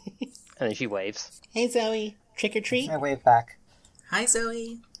 And then she waves. Hey, Zoe. Trick or treat? I wave back. Hi,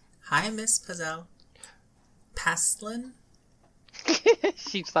 Zoe. Hi, Miss Puzzle. Pastlin?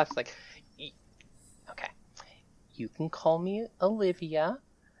 She laughs like, okay, you can call me Olivia.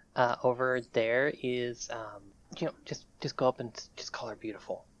 Over there is, just go up and just call her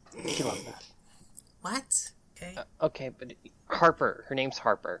beautiful. She loves that. What? Okay. Okay, but Harper. Her name's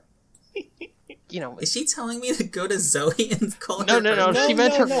Harper. Is she telling me to go to Zoe and call No, her? no. She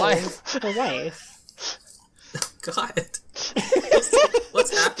meant her wife. Her wife. God.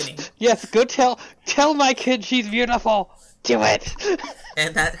 What's happening? Yes, go tell my kid she's beautiful. Do it.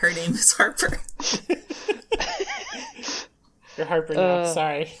 And that her name is Harper. You're Harper now.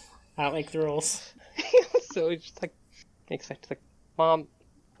 Sorry. I don't like the rules. So it's just like, Mom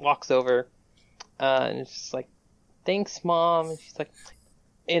walks over, and it's just like, thanks, Mom. And she's like,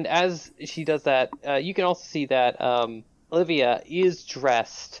 and as she does that, you can also see that Olivia is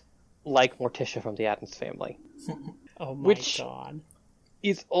dressed like Morticia from the Addams Family. Oh my which god.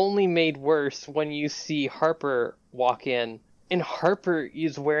 Is only made worse when you see Harper walk in, and Harper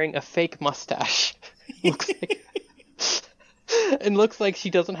is wearing a fake mustache. Looks like she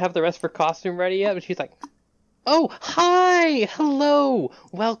doesn't have the rest of her costume ready yet, but she's like, oh, hi, hello,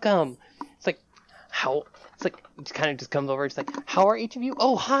 welcome. It's like, how, it's like, it kind of just comes over, it's like, how are each of you?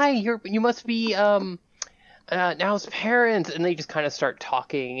 Oh, hi, you must be, Now's parents, and they just kind of start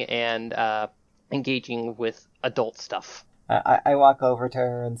talking and, engaging with adult stuff. I walk over to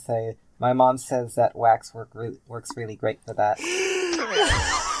her and say, my mom says that wax works really great for that.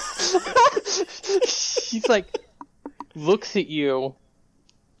 She's like, looks at you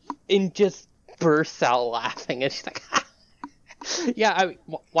and just bursts out laughing, and she's like, ha! Yeah,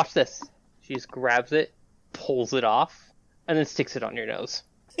 watch this. She just grabs it, pulls it off, and then sticks it on your nose.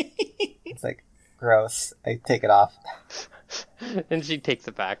 It's like, gross. I take it off. And she takes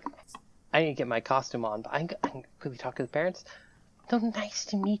it back. I didn't get my costume on, but I can quickly talk to the parents. So nice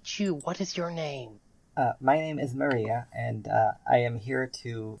to meet you. What is your name? My name is Maria, and I am here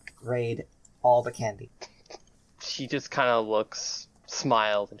to raid all the candy. She just kind of looks,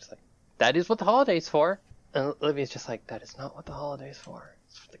 smiles, and just like, that is what the holiday's for. And Olivia's just like, that is not what the holiday's for.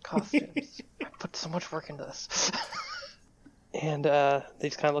 It's for the costumes. I put so much work into this. And they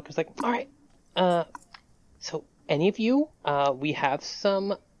just kind of look and it's like, all right. So any of you, we have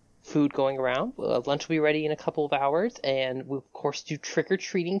some food going around. Lunch will be ready in a couple of hours, and we'll of course do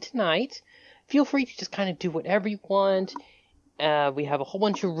trick-or-treating tonight. Feel free to just kind of do whatever you want. We have a whole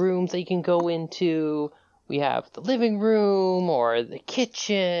bunch of rooms that you can go into. We have the living room or the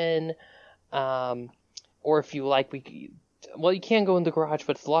kitchen, or if you like, you can go in the garage,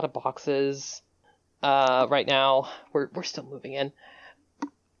 but it's a lot of boxes. Right now, we're still moving in.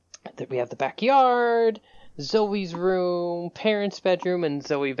 We have the backyard, Zoe's room, parents' bedroom, and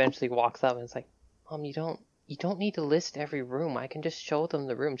Zoe eventually walks up and is like, Mom, you don't need to list every room. I can just show them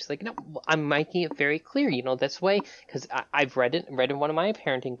the room. She's like, no, I'm making it very clear, this way, because I've read in one of my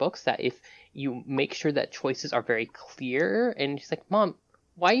parenting books that if you make sure that choices are very clear, and she's like, Mom,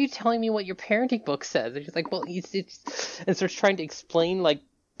 why are you telling me what your parenting book says? And she's like, well, it's and starts trying to explain, like,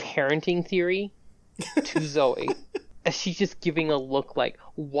 parenting theory to Zoe. As she's just giving a look like,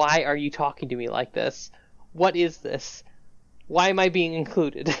 why are you talking to me like this? What is this? Why am I being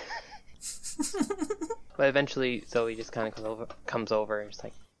included? But eventually, Zoe just kind of comes over and is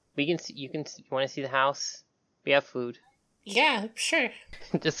like, you want to see the house? We have food. Yeah, sure.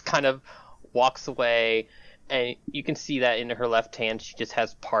 Just kind of walks away, and you can see that in her left hand, she just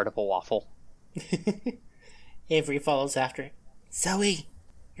has part of a waffle. Avery follows after. Zoe,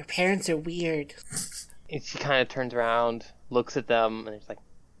 your parents are weird. And she kind of turns around, looks at them, and it's like,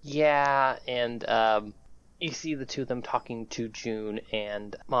 yeah, and you see the two of them talking to June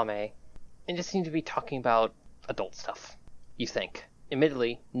and Mame, and just seem to be talking about adult stuff, you think.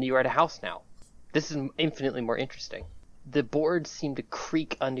 Admittedly, you're at a house now. This is infinitely more interesting. The boards seem to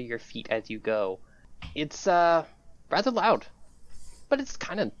creak under your feet as you go. It's rather loud, but it's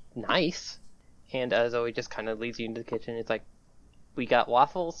kind of nice. And Zoe just kind of leads you into the kitchen. It's like, we got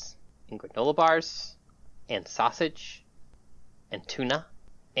waffles and granola bars and sausage and tuna,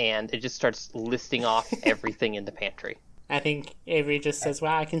 and it just starts listing off everything in the pantry. I think Avery just says,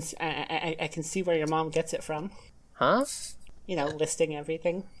 "Wow, I can see where your mom gets it from." Huh? Listing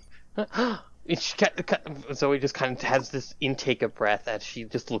everything. Zoe just kind of has this intake of breath as she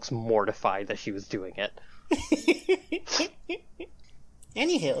just looks mortified that she was doing it.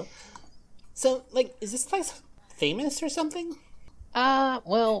 Anywho, so, is this place famous or something?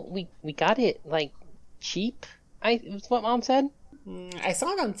 Well, we got it, cheap, was what Mom said. I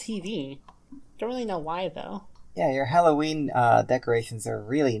saw it on TV. Don't really know why, though. Yeah, your Halloween decorations are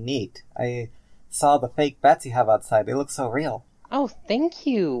really neat. I saw the fake bats you have outside. They look so real. Oh, thank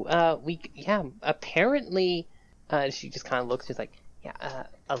you. Apparently, she just kind of looks, she's like,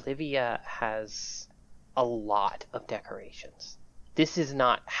 Olivia has a lot of decorations. This is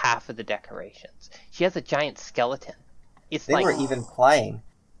not half of the decorations. She has a giant skeleton. They were even flying.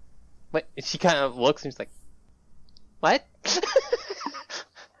 But she kind of looks and she's like, what?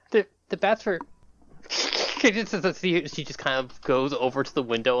 the bats were... She just kind of goes over to the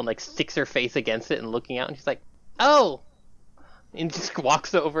window and sticks her face against it and looking out, and she's like, oh! And just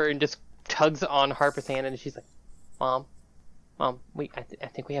walks over and just tugs on Harper's hand, and she's like, Mom, I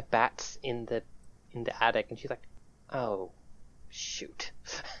think we have bats in the attic. And she's like, oh, shoot.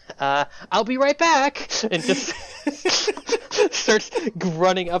 I'll be right back! And just starts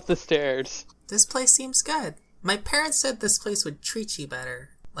running up the stairs. This place seems good. My parents said this place would treat you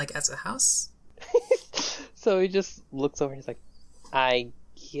better, as a house. So he just looks over and he's like, I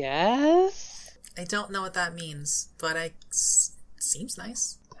guess? I don't know what that means, but it seems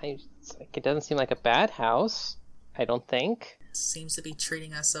nice. It doesn't seem like a bad house, I don't think. Seems to be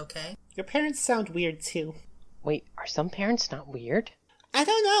treating us okay. Your parents sound weird, too. Wait, are some parents not weird? I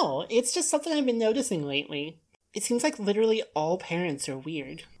don't know. It's just something I've been noticing lately. It seems like literally all parents are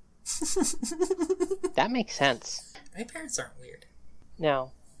weird. That makes sense. My parents aren't weird.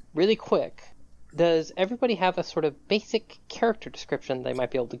 Now, really quick, does everybody have a sort of basic character description they might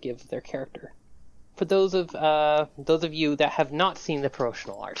be able to give their character? For those of you that have not seen the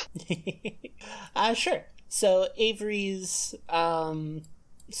promotional art. Sure. So Avery's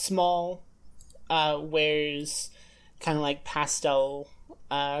small, wears kind of pastel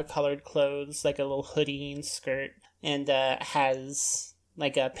colored clothes, like a little hoodie and skirt, and has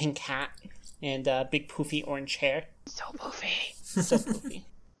a pink hat and big poofy orange hair. So poofy. So poofy.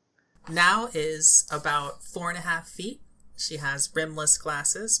 Now is about 4.5 feet. She has rimless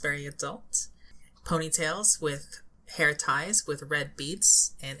glasses, very adult, ponytails with hair ties with red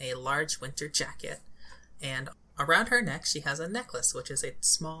beads, and a large winter jacket. And around her neck, she has a necklace, which is a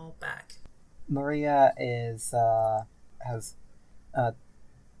small bag. Maria has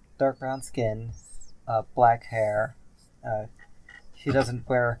dark brown skin, black hair. She doesn't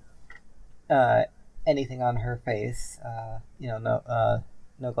wear anything on her face. No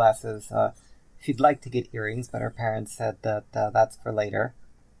glasses. She'd like to get earrings, but her parents said that that's for later.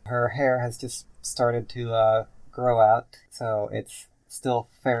 Her hair has just started to grow out, so it's still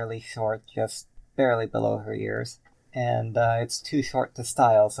fairly short, just barely below her ears. And it's too short to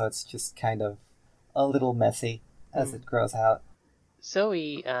style, so it's just kind of a little messy as it grows out.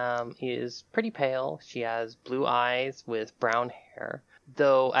 Zoe is pretty pale. She has blue eyes with brown hair,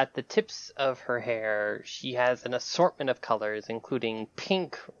 though at the tips of her hair she has an assortment of colors, including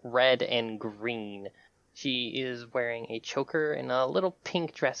pink, red, and green. She is wearing a choker and a little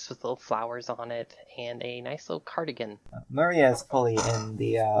pink dress with little flowers on it, and a nice little cardigan. Maria is fully in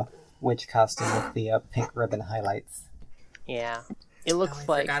the witch costume with the pink ribbon highlights. Yeah. It looks I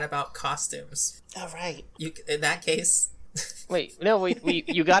like... forgot about costumes. All right. In that case... Wait,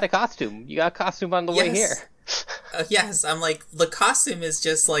 you got a costume. You got a costume on the way here. Yes, I'm like, the costume is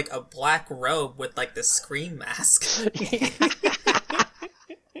just like a black robe with like the scream mask.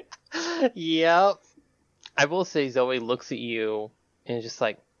 Yep. I will say Zoe looks at you and is just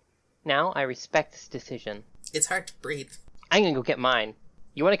like, now I respect this decision. It's hard to breathe. I'm gonna go get mine.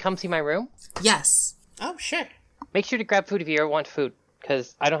 You want to come see my room? Yes. Oh, sure. Make sure to grab food if you ever want food,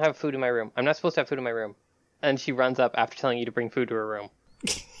 because I don't have food in my room. I'm not supposed to have food in my room. And she runs up after telling you to bring food to her room.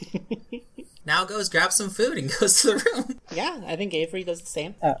 Now goes grab some food and goes to the room. Yeah, I think Avery does the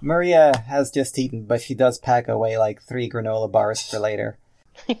same. Maria has just eaten, but she does pack away like 3 granola bars for later.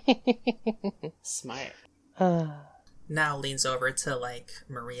 Smart. Now leans over to like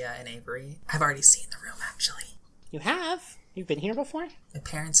Maria and Avery. I've already seen the room, actually. You have? You've been here before? My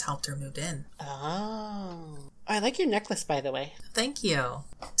parents helped her move in. Oh. I like your necklace, by the way. Thank you.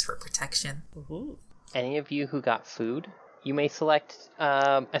 It's for protection. Ooh. Any of you who got food, you may select,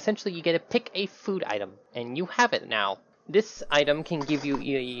 essentially you get to pick a food item, and you have it now. This item can give you,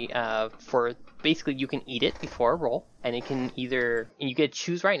 basically you can eat it before a roll, and it can and you get to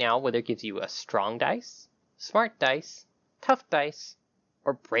choose right now whether it gives you a strong dice, smart dice, tough dice,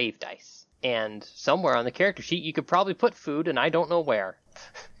 or brave dice. And somewhere on the character sheet you could probably put food, and I don't know where.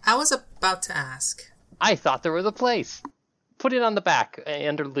 I was about to ask. I thought there was a place. Put it on the back,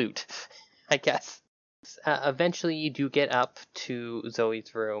 under loot, I guess. Eventually you do get up to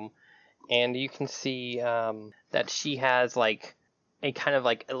Zoe's room, and you can see that she has like a kind of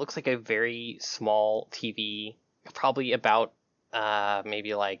like, it looks like a very small TV, probably about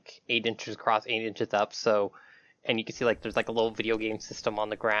maybe like 8 inches across, 8 inches up. So, and you can see like there's like a little video game system on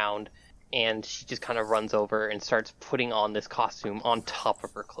the ground, and she just kind of runs over and starts putting on this costume on top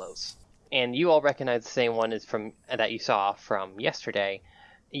of her clothes. And you all recognize the same one as that you saw from yesterday.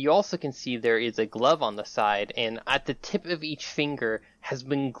 You also can see there is a glove on the side, and at the tip of each finger has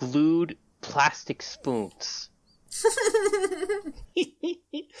been glued plastic spoons.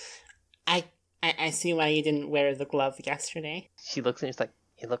 I see why you didn't wear the glove yesterday. She looks and it's like,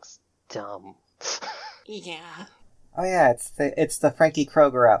 it looks dumb. Yeah. Oh yeah, it's the Frankie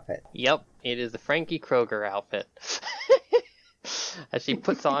Kroger outfit. Yep, it is the Frankie Kroger outfit. As she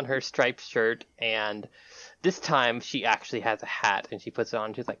puts on her striped shirt, and this time she actually has a hat, and she puts it on,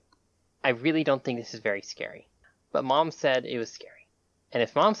 and she's like, I really don't think this is very scary. But Mom said it was scary. And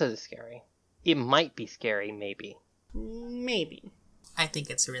if Mom says it's scary, it might be scary, maybe. Maybe. I think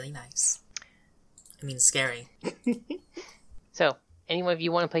it's really nice. I mean, scary. So, anyone of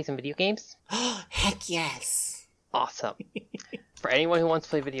you want to play some video games? Heck yes. Awesome. For anyone who wants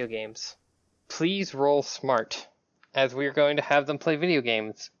to play video games, please roll smart, as we're going to have them play video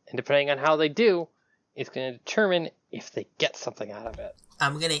games. And depending on how they do, it's going to determine if they get something out of it.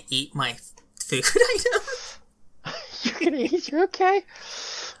 I'm gonna eat my food item. You're going to eat? You're okay?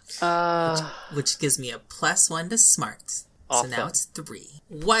 Which gives me a +1 to smart. Awesome. So now it's 3.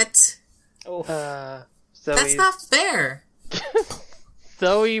 What? Oh, That's not fair.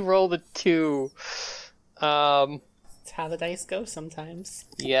 Zoe rolled a 2. it's how the dice go sometimes.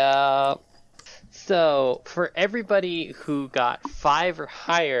 Yeah. So, for everybody who got 5 or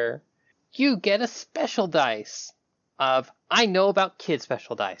higher, you get a special dice of I know about kid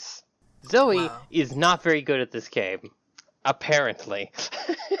special dice. Zoe is not very good at this game, apparently.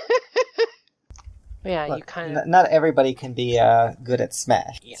 Yeah, Look, you kind of... Not everybody can be good at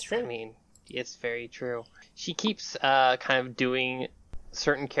Smash. Yeah, It's true. I mean, it's very true. She keeps kind of doing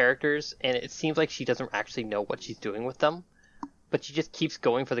certain characters, and it seems like she doesn't actually know what she's doing with them, but she just keeps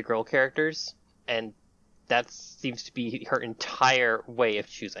going for the girl characters, and that seems to be her entire way of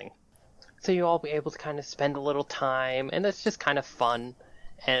choosing. So you'll all be able to kind of spend a little time, and that's just kind of fun.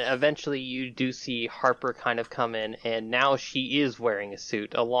 And eventually you do see Harper kind of come in, and now she is wearing a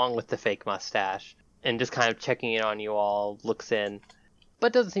suit along with the fake mustache, and just kind of checking in on you all, looks in,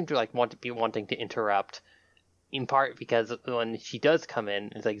 but doesn't seem to like wanting to interrupt. In part because when she does come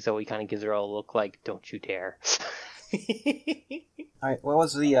in, it's like Zoe kind of gives her a look like, "Don't you dare." Alright, what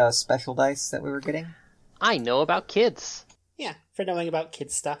was the special dice that we were getting? I know about kids. Yeah, for knowing about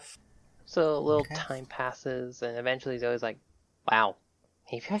kids stuff. So a little Okay. time passes, and eventually Zoe's like, "Wow,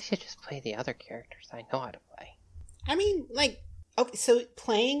 maybe I should just play the other characters I know how to play." I mean, like, okay, so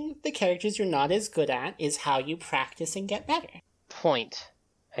playing the characters you're not as good at is how you practice and get better. Point.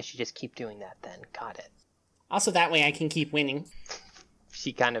 I should just keep doing that then. Got it. Also, that way I can keep winning.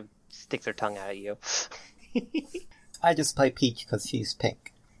 She kind of sticks her tongue out at you. I just play Peach because she's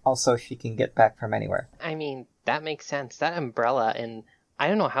pink. Also, she can get back from anywhere. I mean, that makes sense. That umbrella, and I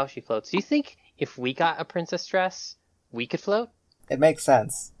don't know how she floats. Do you think if we got a princess dress, we could float? It makes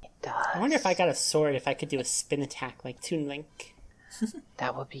sense. It does. I wonder if I got a sword, if I could do a spin attack like Toon Link.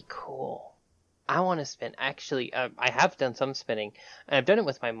 That would be cool. I want to spin. Actually, I have done some spinning, and I've done it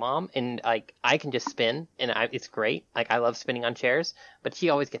with my mom, and like I can just spin, and it's great. Like I love spinning on chairs, but she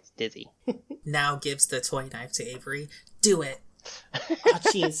always gets dizzy. Now gives the toy knife to Avery. Do it. Oh,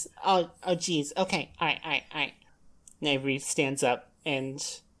 jeez. Oh, jeez. Okay, alright. And Avery stands up and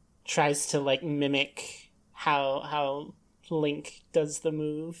tries to, like, mimic how Link does the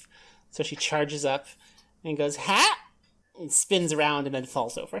move. So she charges up and goes, "Ha!" and spins around and then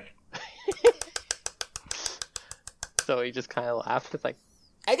falls over. So he just kind of laughed. It's like,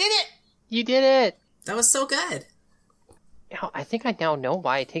 I did it! "You did it!" That was so good. You know, I think I now know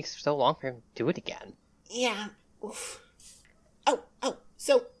why it takes so long for him to do it again. Yeah. Oof.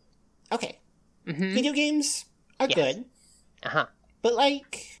 So, okay. Mm-hmm. Video games are Yes. good, Uh-huh. but,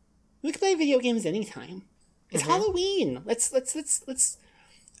 like, we can play video games anytime. It's Mhm. Halloween. Let's.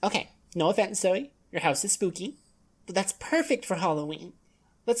 Okay, no offense, Zoe. Your house is spooky, but that's perfect for Halloween.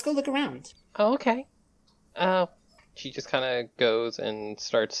 Let's go look around. Oh, okay. She just kind of goes and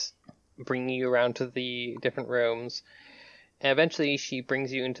starts bringing you around to the different rooms. And eventually she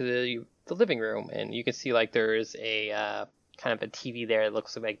brings you into the living room, and you can see like there's a kind of a TV there. It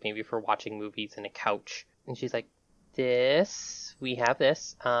looks like maybe for watching movies, and a couch. And she's like, we have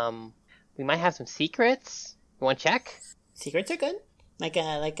this. We might have some secrets. You want to check? Secrets are good.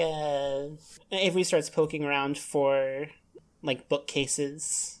 Avery starts poking around for, like,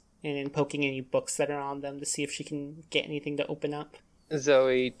 bookcases and poking any books that are on them to see if she can get anything to open up.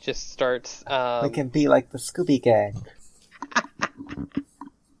 Zoe just starts... We can be like the Scooby Gang.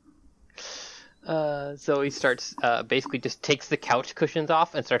 Zoe starts, basically just takes the couch cushions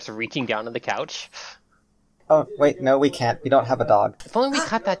off and starts reaching down on the couch. Oh, wait, no, we can't. We don't have a dog. If only we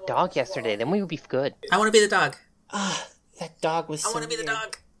caught that dog yesterday, then we would be good. I want to be the dog. That dog was I so want to be the weird.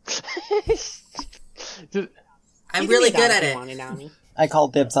 dog. I'm really good at it. I call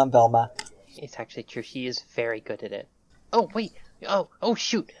dibs on Velma. It's actually true. She is very good at it. Oh, wait. Oh,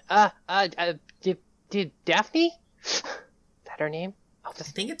 shoot. Did Daphne? Is that her name? I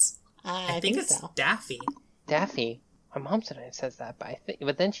think it's I think it's so. Daffy. Daffy. My mom sometimes says that,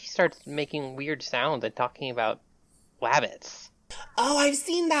 but then she starts making weird sounds and talking about rabbits. Oh, I've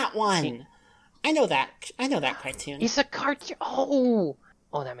seen that one. I know that cartoon. It's a cartoon. Oh,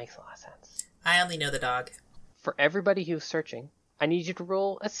 that makes a lot of sense. I only know the dog. For everybody who's searching, I need you to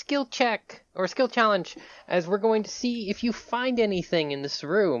roll a skill check or a skill challenge, as we're going to see if you find anything in this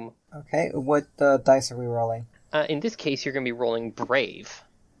room. Okay, what dice are we rolling? In this case, you're going to be rolling Brave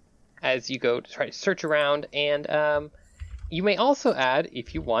as you go to try to search around, and you may also add,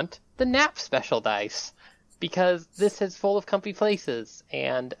 if you want, the Nap special dice, because this is full of comfy places,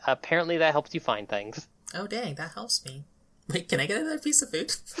 and apparently that helps you find things. Oh, dang, that helps me. Wait, can I get another piece of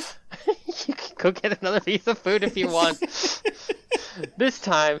food? You can go get another piece of food if you want. This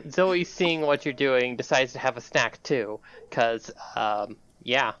time, Zoe, seeing what you're doing, decides to have a snack too, because,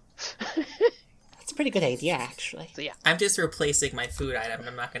 yeah. That's a pretty good idea, actually. So yeah, I'm just replacing my food item.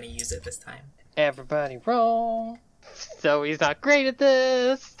 I'm not going to use it this time. everybody roll. Zoe's not great at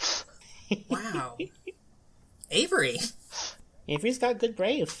this. Wow. Avery. Avery's got good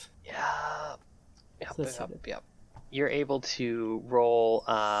brave. Yep. You're able to roll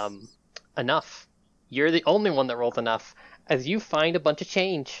enough. You're the only one that rolls enough, as you find a bunch of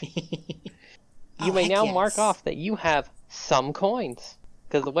change. You may heck now yes. mark off that you have some coins.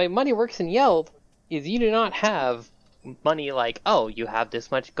 Because the way money works in Yeld is you do not have money like, oh, you have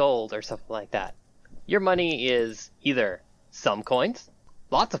this much gold or something like that. Your money is either some coins,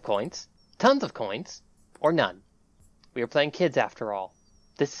 lots of coins, tons of coins, or none. We are playing kids after all.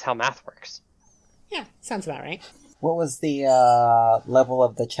 This is how math works. Yeah, sounds about right. What was the level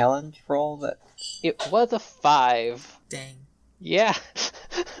of the challenge roll? That It was a 5. Dang. Yeah.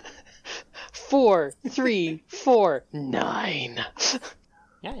 4, 3, 4, 9.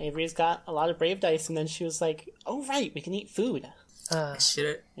 Yeah, Avery's got a lot of brave dice, and then she was like, "Oh right, we can eat food." I should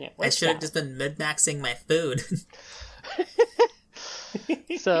And it have worked out. just been mid-maxing my food.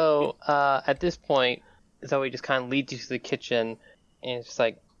 So, at this point, Zoe just kind of leads you to the kitchen, and it's just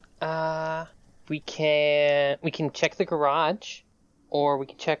like, we can check the garage, or we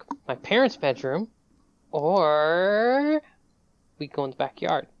can check my parents' bedroom, or we can go in the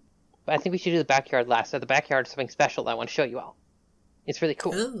backyard. But I think we should do the backyard last. So the backyard is something special that I want to show you all. It's really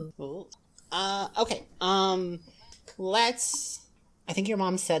cool. Ooh. Ooh. Okay. Let's. I think your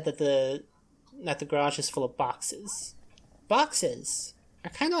mom said that the garage is full of boxes. Boxes are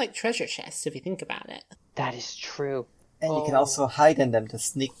kind of like treasure chests if you think about it. That is true. and you can also hide in them to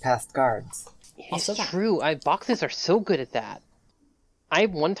sneak past guards. It's Also that. true. Boxes are so good at that. I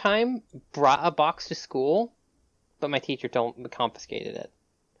one time brought a box to school, but my teacher confiscated it,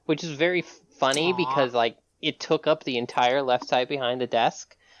 which is very funny Aw. because like it took up the entire left side behind the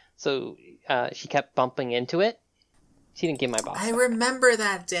desk, so she kept bumping into it. She didn't give my box. I back. remember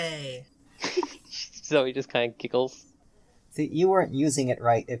that day. Zoe just kind of giggles. See, you weren't using it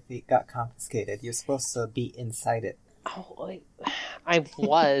right if it got confiscated. You're supposed to be inside it. Oh, I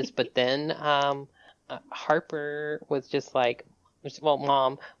was, but then Harper was just like,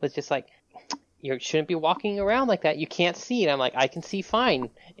 Mom was just like, you shouldn't be walking around like that. You can't see. And I'm like, I can see fine.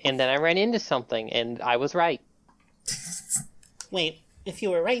 And then I ran into something, and I was right. Wait, if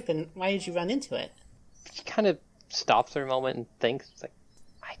you were right, then why did you run into it? She kind of stops for a moment and thinks, it's like,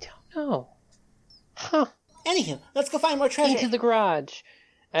 I don't know. Huh. Anywho, let's go find more treasure. Into the garage.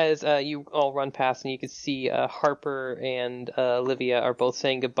 As you all run past, and you can see Harper and Olivia are both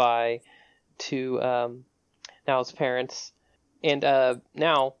saying goodbye to Now's parents. And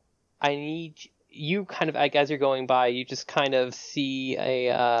now, I need you kind of, like, as you're going by, you just kind of see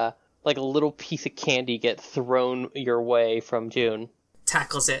a little piece of candy get thrown your way from June.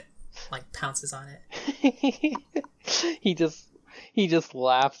 Tackles it, like pounces on it. he just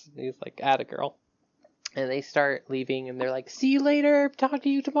laughs. He's like, "Atta girl." And they start leaving, and they're like, "See you later. Talk to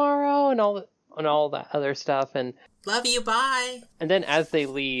you tomorrow," and all that other stuff. And Love you, bye. then as they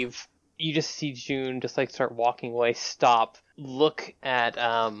leave, you just see June just like start walking away, stop, look at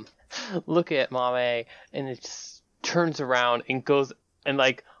Mame, and it just turns around and goes and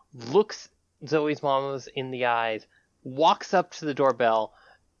like looks Zoe's mama's in the eyes, walks up to the doorbell,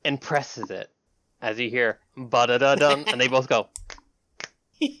 and presses it. As you hear ba-da-da-dun, and they both go.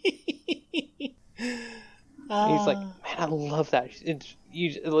 And he's like, "Man, I love that."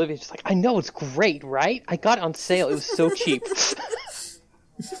 Olivia's just like, "I know, it's great, right? I got it on sale. It was so cheap."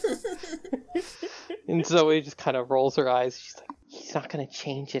 And Zoe just kind of rolls her eyes. She's like, "He's not going to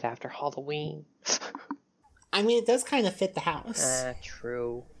change it after Halloween." I mean, it does kind of fit the house.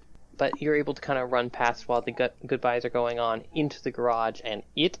 True. But you're able to kind of run past while the goodbyes are going on into the garage, and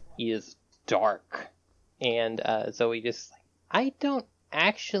it is dark. And Zoe just like, "I don't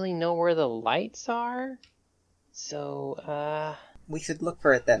actually know where the lights are. So, We should look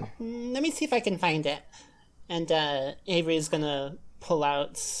for it then. Let me see if I can find it." And Avery's gonna pull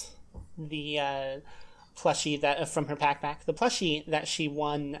out the plushie that from her backpack, the plushie that she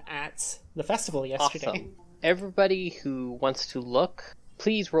won at the festival yesterday. Awesome. Everybody who wants to look,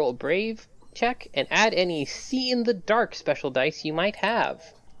 please roll a brave check and add any see in the dark special dice you might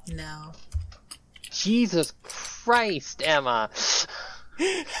have. No. Jesus Christ, Emma.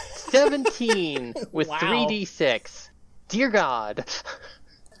 17 with Wow. 3d6. Dear God.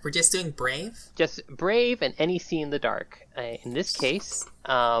 We're just doing brave? Just brave and any see in the dark. In this case,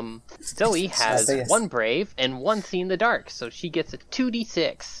 Zoe has Yes. one brave and one see in the dark, so she gets a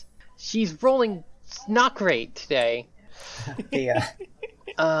 2d6. She's rolling not great today. The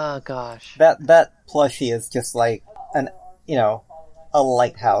Gosh. that plushie is just like a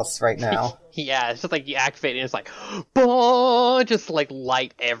lighthouse right now. Yeah, it's just like you activate it and it's like, boom, just like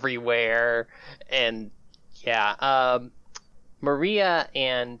light everywhere. And yeah, Maria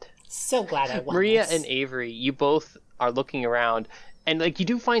and So glad I won this. Avery, you both are looking around, and like you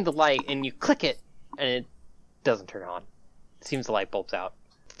do find the light, and you click it, and it doesn't turn on. It seems the light bulb's out.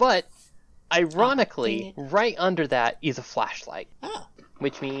 But ironically, right under that is a flashlight, Oh,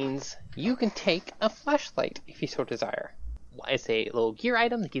 which means you can take a flashlight if you so desire. It's a little gear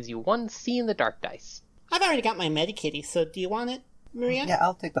item that gives you one see in the dark dice. I've already got my Medikitty, so do you want it, Maria? Yeah,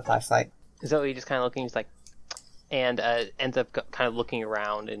 I'll take the flashlight. Zoe just kind of looking, he's like, and ends up kind of looking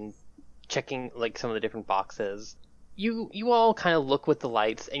around and checking like some of the different boxes. You all kind of look with the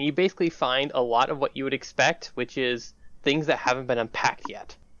lights, and you basically find a lot of what you would expect, which is things that haven't been unpacked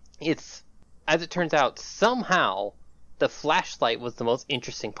yet. It's, as it turns out, somehow the flashlight was the most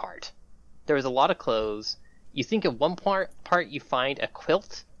interesting part. There was a lot of clothes. You think at one part you find a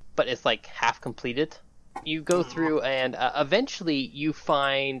quilt, but it's like half completed. You go through and eventually you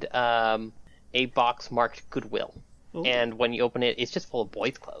find a box marked Goodwill. Ooh. And when you open it, it's just full of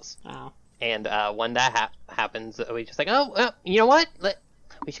boys' clothes. Wow. And when that happens, we just like, oh, you know what?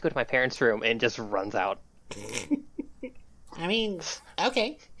 We should go to my parents' room, and just runs out. I mean,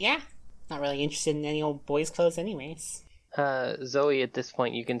 okay, yeah. Not really interested in any old boys' clothes anyways. Zoe, at this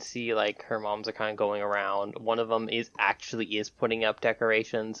point, you can see, like, her moms are kind of going around. One of them is putting up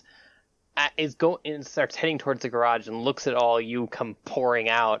decorations. And starts heading towards the garage and looks at all you come pouring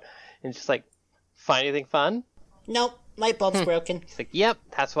out. And just like, find anything fun? Nope, light bulb's broken. She's like, yep,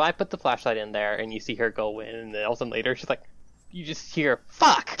 that's why I put the flashlight in there. And you see her go in, and then all of a sudden later, she's like, you just hear,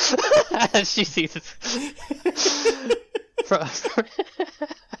 fuck! As she sees it.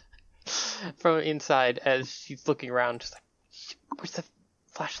 From inside, as she's looking around, just like, where's the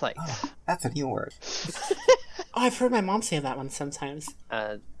flashlight? Oh, that's a new word. Oh, I've heard my mom say that one sometimes.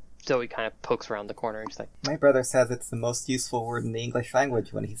 Zoe kind of pokes around the corner and she's like, My brother says it's the most useful word in the English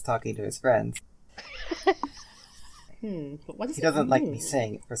language when he's talking to his friends. But what does He it doesn't like mean? me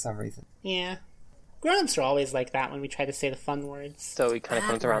saying it for some reason. Yeah. Grown-ups are always like that when we try to say the fun words. Zoe kind of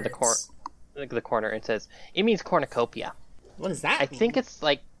comes around the corner and says, it means cornucopia. What does that I mean? think it's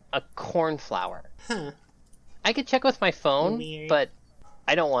like a cornflower. Huh. I could check with my phone, Weird. but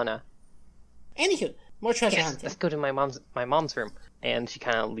I don't wanna. Anywho, more treasure Yes, hunting. let's go to my mom's room. And she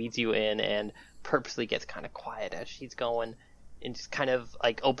kind of leads you in and purposely gets kind of quiet as she's going, and just kind of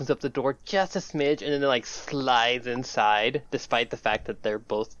like opens up the door just a smidge and then like slides inside, despite the fact that they're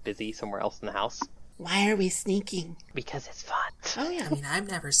both busy somewhere else in the house. Why are we sneaking? Because it's fun. Oh, yeah. I mean, I'm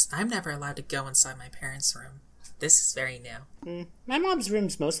never allowed to go inside my parents' room. This is very new. My mom's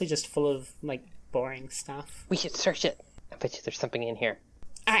room's mostly just full of, like, boring stuff. We should search it. I bet you there's something in here.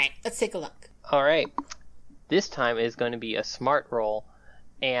 Alright, let's take a look. Alright. This time is going to be a smart roll,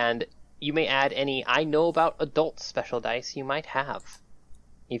 and you may add any I know about adults special dice you might have.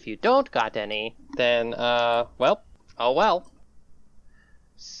 If you don't got any, then, well, oh well.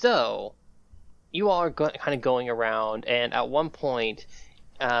 So, you all are kind of going around, and at one point,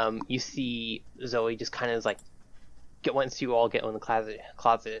 you see Zoe just kind of like, once you all get in the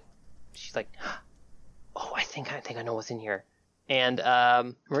closet, she's like, oh, I think I know what's in here. And,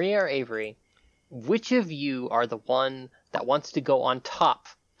 Maria or Avery, which of you are the one that wants to go on top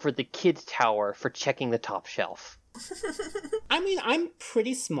for the kids' tower for checking the top shelf? I mean, I'm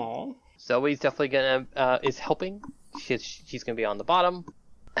pretty small. Zoe's definitely is helping. She's gonna be on the bottom,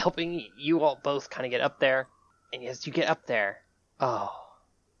 helping you all both kind of get up there. And as you get up there, oh,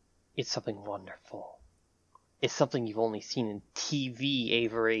 it's something wonderful. It's something you've only seen in TV,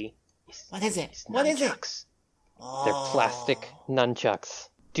 Avery. What is it? It's What is it? nunchucks. They're plastic nunchucks.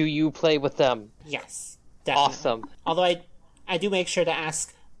 Do you play with them? Yes, definitely. Awesome. Although I do make sure to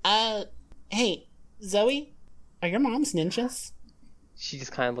ask, hey, Zoe, are your mom's ninjas? She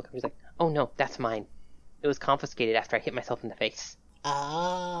just kind of looked at me like, oh no, that's mine. It was confiscated after I hit myself in the face.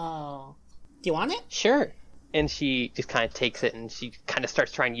 Oh. Do you want it? Sure. And she just kind of takes it and she kind of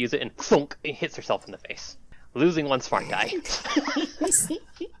starts trying to use it and thunk, it hits herself in the face. Losing one smart guy.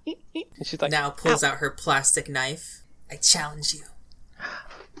 And she's like, Now pulls ow. out her plastic knife. I challenge you.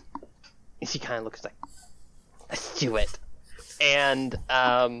 And she kind of looks like, let's do it. And,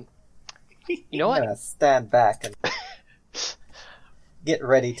 you know I'm what? gonna stand back and get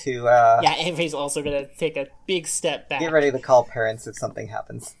ready to Yeah, Avery's also gonna take a big step back. get ready to call parents if something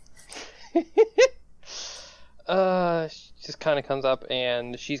happens. She just kind of comes up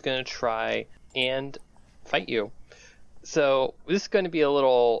and she's going to try and fight you. So this is going to be a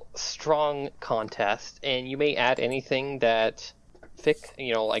little strong contest, and you may add anything that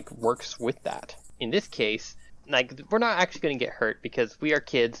works with that. In this case, like, we're not actually going to get hurt because we are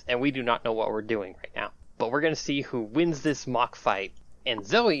kids and we do not know what we're doing right now. But we're going to see who wins this mock fight. And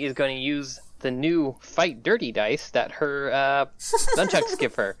Zoe is going to use the new Fight Dirty dice that her nunchucks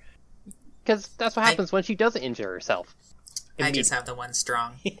give her. Because that's what happens when she doesn't injure herself. I just have the one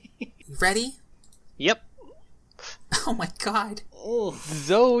strong. You ready? Yep. Oh my god. Ooh.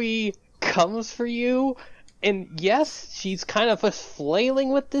 Zoe comes for you, and yes, she's kind of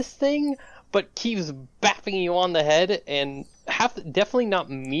flailing with this thing, but keeps bapping you on the head and definitely not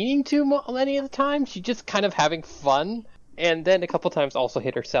meaning to any of the time. She's just kind of having fun, and then a couple times also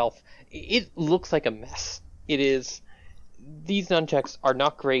hit herself. It looks like a mess. It is. These nunchucks are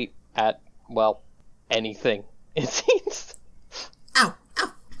not great at, well, anything, it seems. Ow!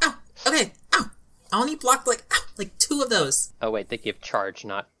 Ow! Ow! Okay, ow! I only blocked like 2 of those. Oh wait, they give charge,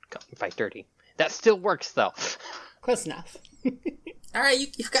 not fight dirty. That still works though. Close enough. Alright,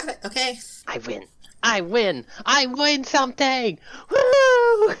 you got it, okay. I win something!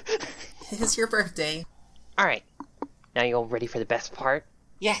 Woo! It's your birthday. Alright, now you all ready for the best part?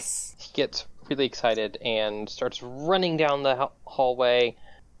 Yes. He gets really excited and starts running down the hallway,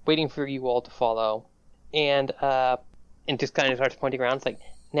 waiting for you all to follow, and just kind of starts pointing around. It's like,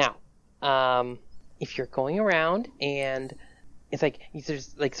 now, if you're going around, and it's like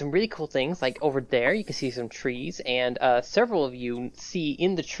there's like some really cool things. Like over there, you can see some trees, and several of you see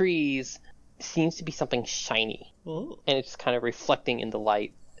in the trees seems to be something shiny, Ooh. and it's kind of reflecting in the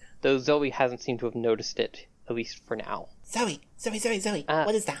light. Though Zoe hasn't seemed to have noticed it, at least for now. Zoe.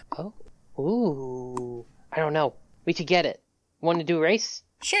 What is that? Oh, ooh, I don't know. We should get it. Want to do a race?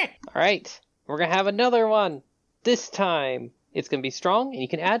 Sure. All right, we're gonna have another one. This time, it's gonna be strong, and you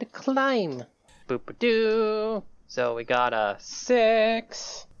can add climb. Boop-a-doo. So we got a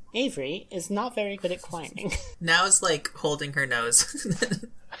 6. Avery is not very good at climbing. Now it's like holding her nose.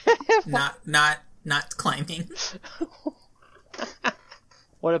 not climbing.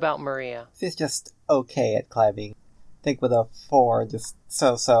 What about Maria? She's just okay at climbing. I think with a 4, just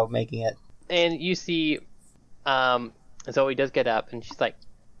so making it. And you see, Zoe does get up, and she's like,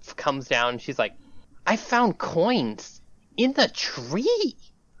 comes down, and she's like, I found coins in the tree.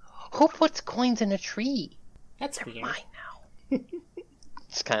 Who puts coins in a tree? That's They're weird. mine now.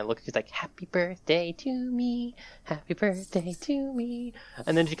 Just kind of looks. She's like, "Happy birthday to me, happy birthday to me,"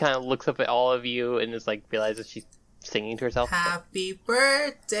 and then she kind of looks up at all of you and is like, realizes she's singing to herself. Happy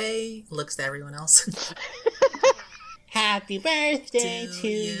birthday. Looks to everyone else. Happy birthday To to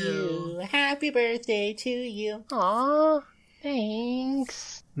you. Happy birthday to you. Aw,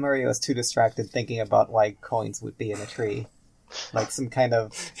 thanks. Mario is too distracted thinking about why coins would be in a tree. Like some kind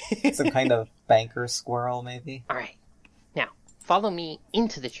of banker squirrel, maybe? All right, now follow me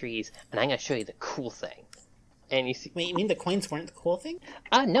into the trees, and I'm gonna show you the cool thing. And you see, Wait, you mean the coins weren't the cool thing?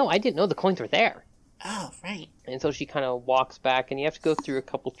 no, I didn't know the coins were there. Oh, right. And so she kind of walks back, and you have to go through a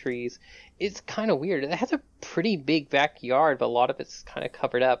couple trees. It's kind of weird. It has a pretty big backyard, but a lot of it's kind of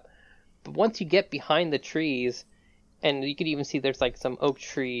covered up. But once you get behind the trees, and you could even see there's like some oak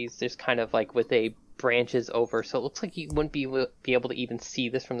trees, there's kind of like with a branches over, so it looks like you wouldn't be able to even see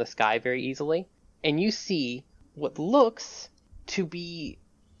this from the sky very easily. And you see what looks to be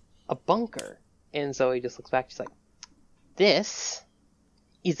a bunker. And Zoe just looks back, she's like, this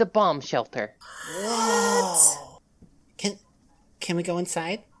is a bomb shelter. Whoa. Can we go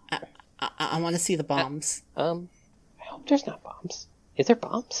inside? I want to see the bombs. I hope there's not bombs. Is there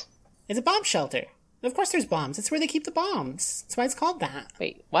bombs? It's a bomb shelter. Of course there's bombs. It's where they keep the bombs. That's why it's called that.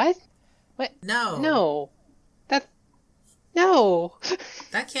 Wait, what? What? No. No. No.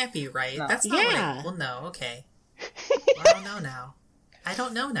 That can't be right. No. That's not Yeah. right. Well, no, okay. I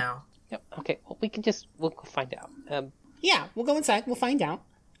don't know now. Yep, okay, well, we'll go find out. Yeah, we'll go inside. We'll find out.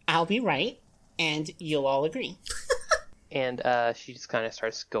 I'll be right, and you'll all agree. And she just kind of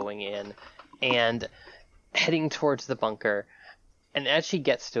starts going in and heading towards the bunker. And as she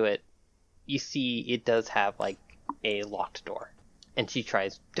gets to it, you see it does have, like, a locked door. And she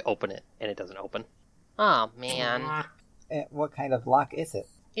tries to open it, and it doesn't open. Oh man. Ah, What kind of lock is it?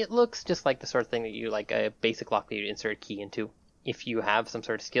 It looks just like the sort of thing that you, like a basic lock that you insert a key into. If you have some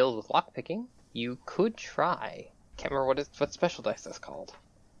sort of skills with lockpicking, you could try. Can't remember what special dice that's called.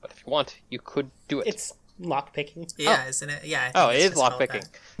 But if you want, you could do it. it's lockpicking. Yeah, isn't it? Yeah. I think Oh, it's it is just called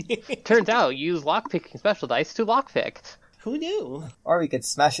lockpicking. that. Turns out you use lockpicking special dice to lockpick. Who knew? Or we could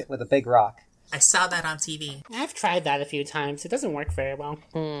smash it with a big rock. I saw that on TV. I've tried that a few times. It doesn't work very well.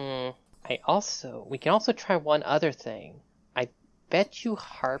 We can also try one other thing. I bet you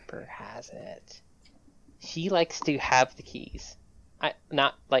Harper has it. She likes to have the keys.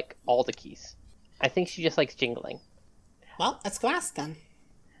 Not like all the keys. I think she just likes jingling. Well, let's go ask them.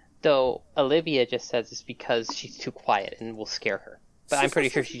 Though Olivia just says it's because she's too quiet and will scare her. But I'm pretty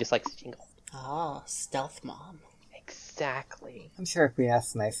sure she just likes to jingle. Oh, stealth mom. Exactly. I'm sure if we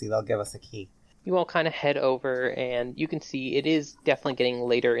ask nicely, they'll give us a key. You all kind of head over, and you can see it is definitely getting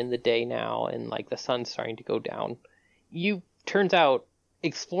later in the day now, and like the sun's starting to go down. Turns out,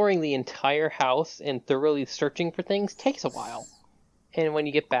 exploring the entire house and thoroughly searching for things takes a while. And when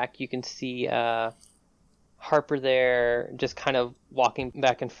you get back, you can see Harper there, just kind of walking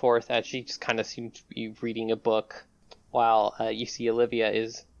back and forth as she just kind of seems to be reading a book. while you see Olivia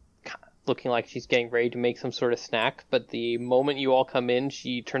is looking like she's getting ready to make some sort of snack, but the moment you all come in,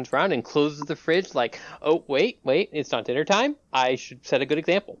 she turns around and closes the fridge like, oh, wait, it's not dinner time. I should set a good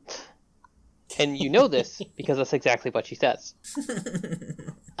example. And you know this because that's exactly what she says.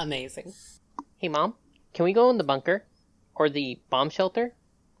 Amazing. Hey, Mom, can we go in the bunker? Or the bomb shelter?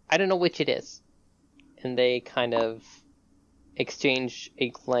 I don't know which it is. And they kind of exchange a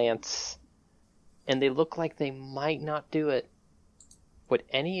glance, and they look like they might not do it. Would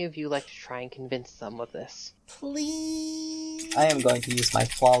any of you like to try and convince them of this? Please. I am going to use my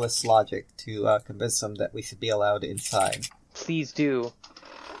flawless logic to convince them that we should be allowed inside. Please do.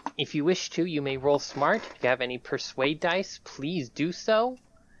 If you wish to, you may roll smart. If you have any persuade dice, please do so,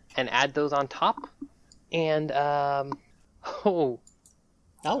 and add those on top. And,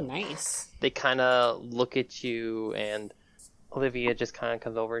 Oh, nice. they kind of look at you, and Olivia just kind of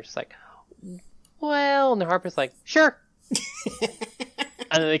comes over and she's like, well, and Harper's like, sure.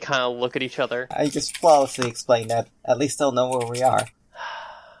 And then they kind of look at each other. I just flawlessly explain that. At least they'll know where we are.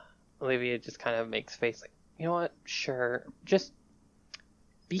 Olivia just kind of makes face like, you know what? Sure. Just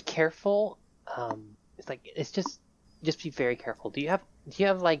be careful. It's just be very careful. Do you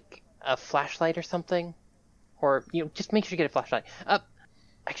have like a flashlight or something? Or, just make sure you get a flashlight.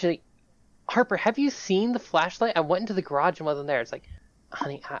 Actually, Harper, have you seen the flashlight? I went into the garage and wasn't there. It's like,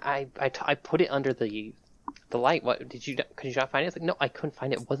 honey, I put it under the light. What could you not find it? It's like, no, I couldn't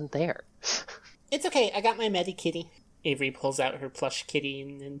find it. It wasn't there. It's okay. I got my Medikitty. Avery pulls out her plush kitty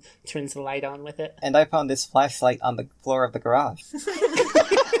and then turns the light on with it. And I found this flashlight on the floor of the garage.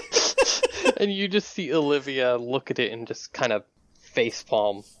 And you just see Olivia look at it and just kind of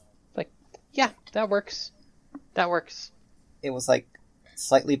facepalm. Like, yeah, that works. That works. It was like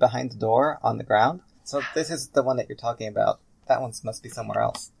slightly behind the door on the ground. So this is the one that you're talking about. That one must be somewhere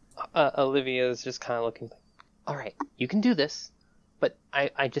else. Olivia is just kind of looking like, all right, you can do this, but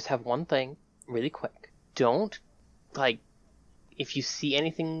I just have one thing really quick. Don't, like, if you see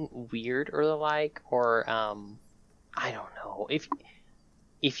anything weird or the like, or, I don't know,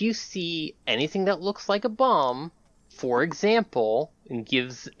 if you see anything that looks like a bomb, for example, and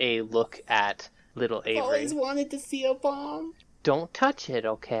gives a look at little Avery. I've always wanted to see a bomb. Don't touch it,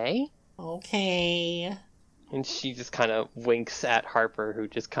 okay? Okay. And she just kind of winks at Harper, who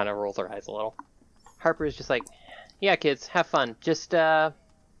just kind of rolls her eyes a little. Harper is just like, yeah, kids, have fun. Just,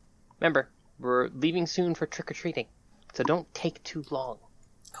 remember, we're leaving soon for trick-or-treating, so don't take too long.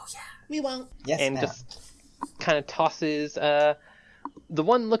 Oh, yeah. We won't. Yes, And ma'am. just kind of tosses, the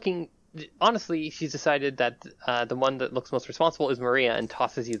one looking... Honestly, she's decided that the one that looks most responsible is Maria, and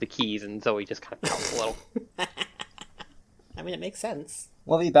tosses you the keys, and Zoe just kind of pouts a little. I mean, it makes sense.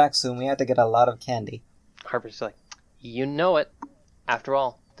 We'll be back soon. We had to get a lot of candy. Harper's just like, you know it. After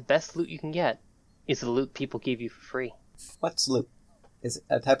all, the best loot you can get is the loot people give you for free. What's loot? Is it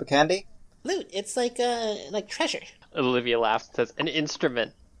a type of candy? Loot. It's like treasure. Olivia laughs and says, an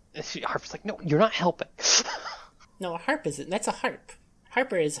instrument. And Harper's like, no, you're not helping. No, a harp isn't. That's a harp.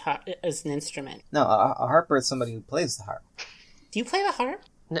 Harper is an instrument. No, a harper is somebody who plays the harp. Do you play the harp?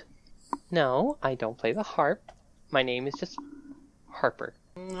 No, I don't play the harp. My name is just Harper.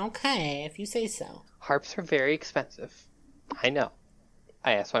 Okay, if you say so. Harps are very expensive. I know.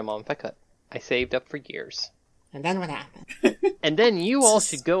 I asked my mom if I could. I saved up for years. And then what happened? And then you all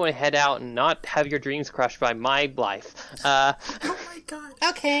should go and head out and not have your dreams crushed by my life. Oh my god.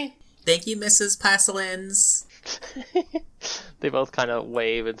 Okay. Thank you, Mrs. Passelins. They both kind of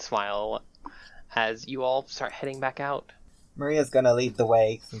wave and smile as you all start heading back out. Maria's gonna lead the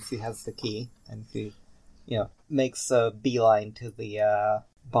way since she has the key, and she, makes a beeline to the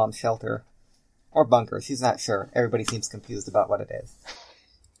bomb shelter. Or bunker, she's not sure. Everybody seems confused about what it is.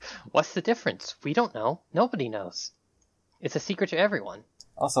 What's the difference? We don't know. Nobody knows. It's a secret to everyone.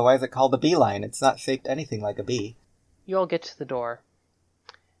 Also, why is it called a beeline? It's not shaped anything like a bee. You all get to the door.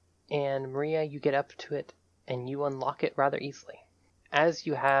 And Maria, you get up to it, and you unlock it rather easily. As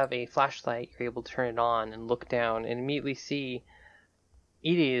you have a flashlight, you're able to turn it on and look down and immediately see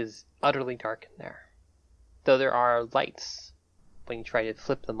it is utterly dark in there. Though there are lights, when you try to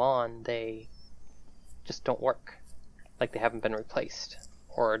flip them on, they just don't work. Like they haven't been replaced.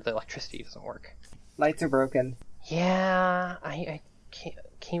 Or the electricity doesn't work. Lights are broken. Yeah, I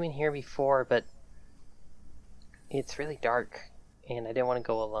came in here before, but it's really dark, and I didn't want to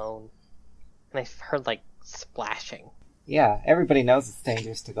go alone. And I heard, splashing. Yeah, everybody knows it's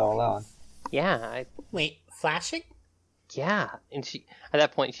dangerous to go alone. Yeah, Wait, flashing? yeah. And she, at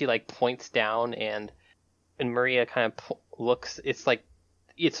that point, she, points down, and Maria kind of looks,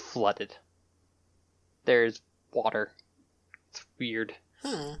 it's flooded. There's water. It's weird.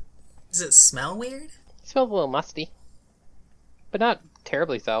 Huh. Does it smell weird? It smells a little musty. but not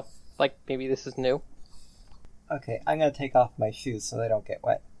terribly so. Like, maybe this is new. Okay, I'm gonna take off my shoes so they don't get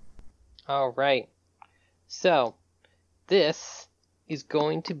wet. Alright. So, this is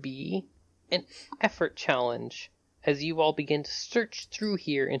going to be an effort challenge as you all begin to search through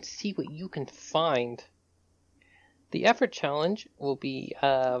here and see what you can find. The effort challenge will be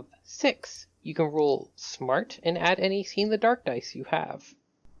 6. You can roll smart and add any see in the dark dice you have.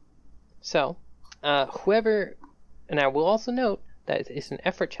 So, whoever, and I will also note that it's an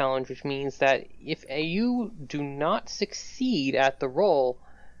effort challenge, which means that if you do not succeed at the roll,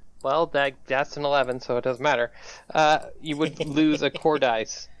 well, that's an 11, so it doesn't matter. You would lose a core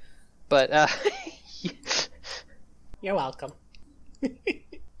dice. But, You're welcome.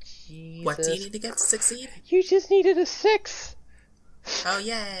 Jesus. What do you need to get to succeed? You just needed a 6. Oh,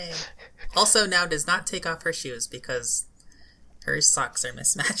 yay! Also, now does not take off her shoes because her socks are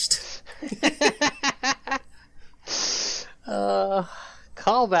mismatched.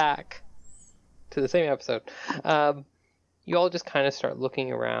 Call back to the same episode. You all just kind of start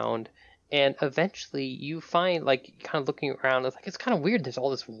looking around, and eventually you find, like, kind of looking around, it's kind of weird, there's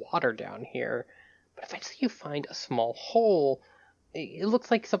all this water down here. But eventually you find a small hole. It looks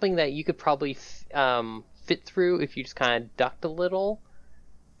like something that you could probably fit through if you just kind of ducked a little.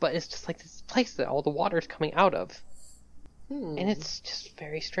 But it's just like this place that all the water is coming out of. And it's just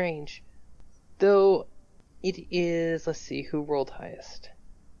very strange. Though it is, let's see, who rolled highest?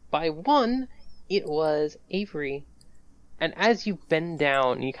 By 1, it was Avery. And as you bend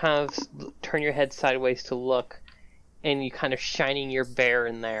down, you kind of turn your head sideways to look, and you kind of shining your bear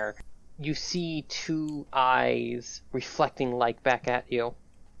in there, you see 2 eyes reflecting light back at you.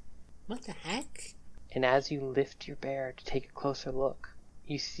 What the heck? And as you lift your bear to take a closer look,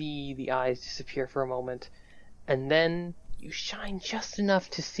 you see the eyes disappear for a moment, and then you shine just enough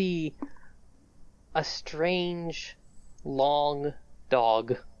to see a strange, long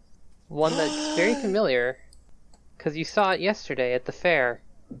dog. One that's very familiar, because you saw it yesterday at the fair,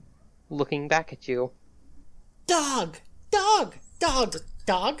 looking back at you. Dog! Dog! Dog!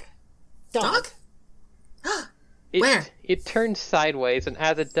 Dog! Dog? Where? It turns sideways, and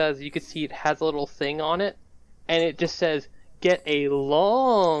as it does, you can see it has a little thing on it, and it just says, "Get a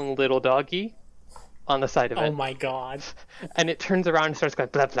long little doggy," on the side of it. Oh my god. And it turns around and starts going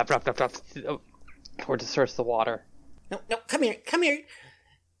blah blah blah blah blah towards the source of the water. No, come here.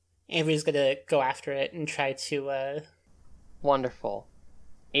 Avery's gonna go after it and try to Wonderful.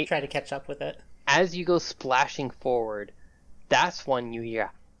 try to catch up with it. As you go splashing forward, that's when you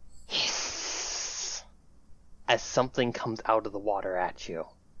hear hiss as something comes out of the water at you.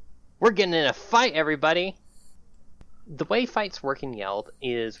 We're getting in a fight, everybody! The way fights work in Yeld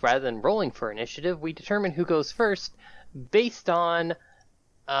is, rather than rolling for initiative, we determine who goes first based on,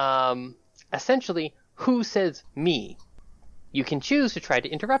 essentially, who says me. You can choose to try to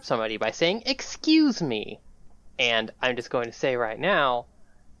interrupt somebody by saying, "Excuse me." And I'm just going to say right now,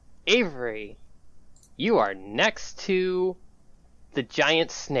 Avery, you are next to the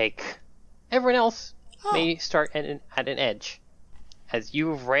giant snake. Everyone else may start at an edge, as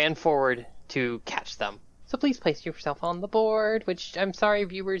you ran forward to catch them. So please place yourself on the board, which, I'm sorry,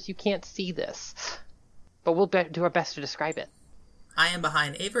 viewers, you can't see this. But we'll do our best to describe it. I am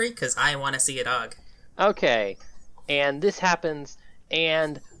behind Avery because I want to see a dog. Okay, and this happens,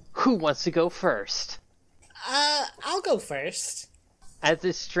 and who wants to go first? I'll go first. As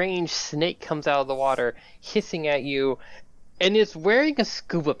this strange snake comes out of the water, hissing at you, and is wearing a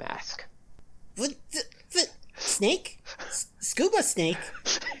scuba mask. What? Snake? Scuba snake?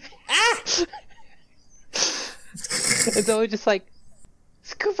 Ah! And so it's just like,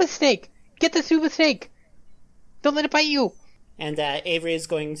 "Scuba snake! Get the scuba snake! Don't let it bite you!" And Avery is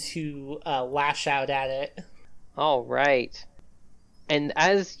going to lash out at it. All right. And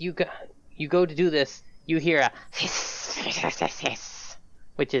as you go to do this, you hear a hiss, hiss, hiss, hiss,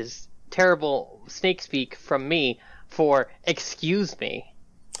 which is terrible snake speak from me for "excuse me."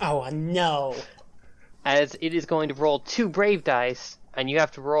 Oh, no. As it is going to roll 2 brave dice, and you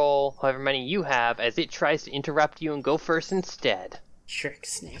have to roll however many you have as it tries to interrupt you and go first instead. Jerk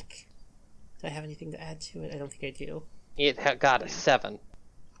snake. Do I have anything to add to it? I don't think I do. It got a 7.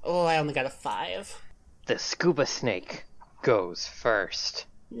 Oh, I only got a 5. The scuba snake goes first.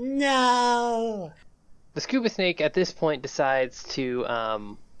 No! The scuba snake at this point decides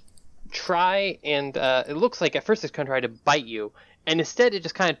to try and it looks like at first it's going to try to bite you, and instead it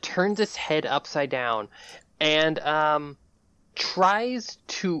just kind of turns its head upside down and tries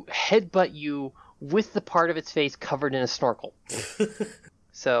to headbutt you with the part of its face covered in a snorkel.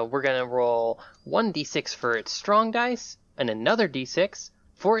 So we're going to roll 1d6 for its strong dice and another d6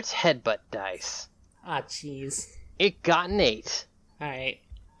 for its headbutt dice. Ah, jeez. It got an 8. Alright.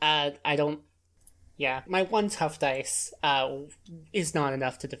 I don't... Yeah, my one tough dice is not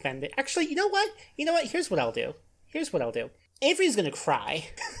enough to defend it. Actually, you know what? Here's what I'll do. Avery's gonna cry.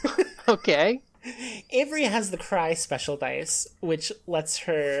 Okay. Avery has the cry special dice, which lets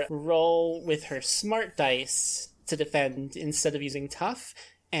her roll with her smart dice to defend instead of using tough.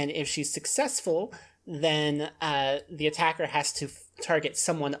 And if she's successful, then the attacker has to target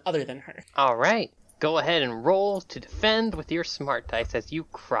someone other than her. All right. Go ahead and roll to defend with your smart dice as you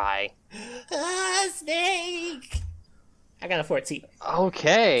cry. Snake! I got a 14.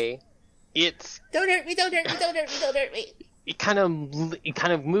 Okay. Don't hurt me, don't hurt me, don't hurt me, don't hurt me! It kind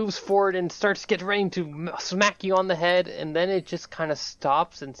of moves forward and starts to get ready to smack you on the head, and then it just kind of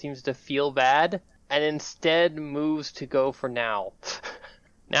stops and seems to feel bad, and instead moves to go for now.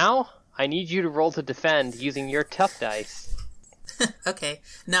 Now, I need you to roll to defend using your tough dice. Okay.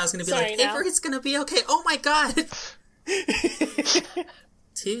 Now it's going to be Sorry, like, now. Avery's going to be okay. Oh my god!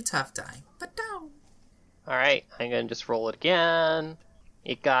 2 tough die. But no. Alright, I'm going to just roll it again.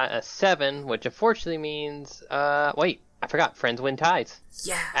 It got a 7, which unfortunately means... wait, I forgot. Friends win ties.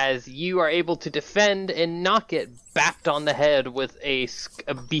 Yeah. As you are able to defend and not get bapped on the head with a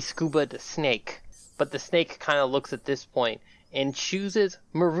bescubaed snake. But the snake kind of looks at this point and chooses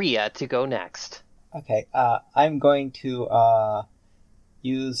Maria to go next. Okay, I'm going to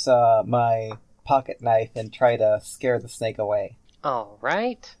use my pocket knife and try to scare the snake away.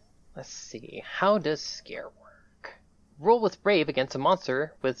 Alright. Let's see. How does scare work? Roll with Brave against a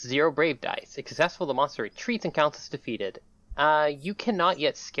monster with 0 Brave dice. If successful, the monster retreats and counts as defeated. You cannot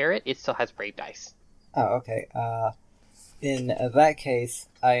yet scare it. It still has Brave dice. Oh, okay. In that case,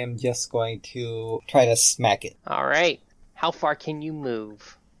 I am just going to try to smack it. Alright. How far can you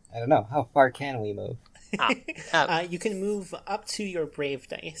move? I don't know. How far can we move? You can move up to your brave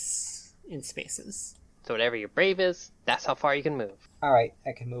dice in spaces. So whatever your Brave is, that's how far you can move. Alright,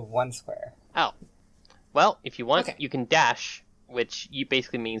 I can move 1 square. Oh. Well, if you want, Okay. you can dash, which you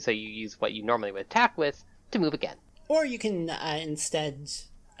basically means so you use what you normally would attack with to move again. Or you can instead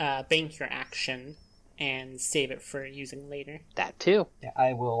bank your action and save it for using later. That too. Yeah,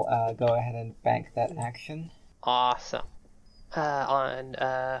 I will go ahead and bank that action. Awesome.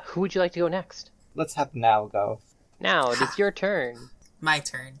 Who would you like to go next? Let's have Now go. Now, it is your turn. My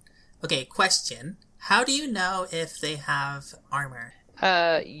turn. Okay, question. How do you know if they have armor?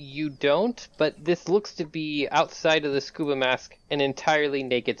 You don't, but this looks to be, outside of the scuba mask, an entirely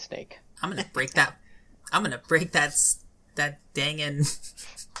naked snake. I'm gonna break that. I'm gonna break that dangin'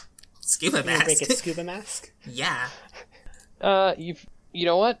 scuba You're gonna mask. break its scuba mask? Yeah. You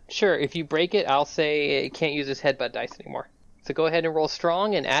know what? Sure, if you break it, I'll say it can't use his headbutt dice anymore. So go ahead and roll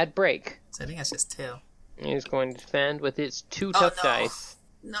strong and add break. So I think that's just 2. He's going to defend with his 2 Oh, tough no. dice.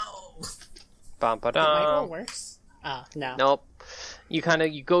 No. Bum ba It might roll dum. worse. No. Nope. You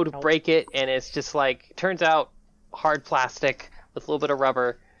go to break it, and it's just like, turns out, hard plastic with a little bit of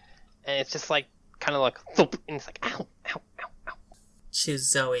rubber, and it's just like, kind of like, thump, and it's like, ow, ow, ow, ow.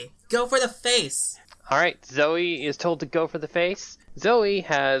 Choose Zoe. Go for the face. Alright, Zoe is told to go for the face. Zoe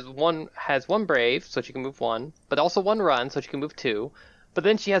has one brave, so she can move 1, but also 1 run, so she can move 2. But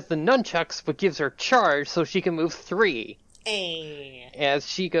then she has the nunchucks, which gives her charge, so she can move 3. Hey. As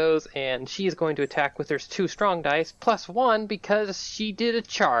she goes, and she is going to attack with her 2 strong dice, plus 1, because she did a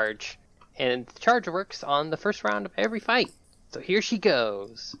charge. And the charge works on the first round of every fight. So here she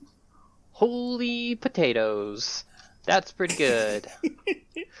goes. Holy potatoes. That's pretty good.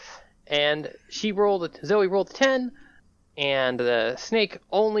 And Zoe rolled a 10, and the snake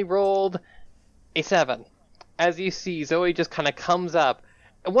only rolled a 7. As you see, Zoe just kind of comes up,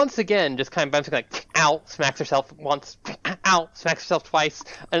 and once again, just kind of bouncing like, ow, smacks herself once, ow, smacks herself twice,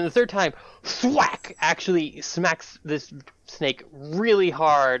 and the third time, thwack, actually smacks this snake really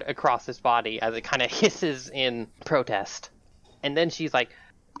hard across his body as it kind of hisses in protest. And then she's like,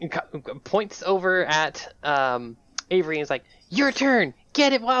 points over at Avery and is like, your turn,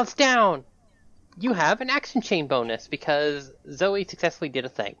 get it while it's down. You have an action chain bonus because Zoe successfully did a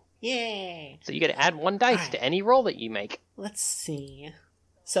thing. Yay. So you get to add 1 dice Alright. to any roll that you make. Let's see.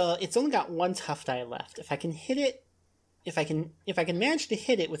 So it's only got 1 tough die left. If I can hit it, if I can manage to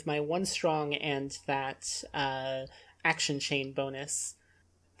hit it with my 1 strong and that action chain bonus,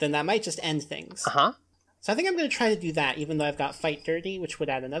 then that might just end things. Uh-huh. So I think I'm going to try to do that, even though I've got Fight Dirty, which would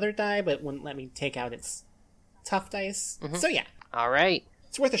add another die, but wouldn't let me take out its tough dice. So yeah, Alright,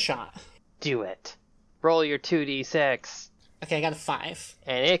 it's worth a shot. do it. Roll your 2d6. Okay, I got a 5.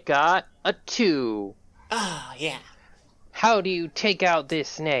 And it got a 2. Ah, yeah. How do you take out this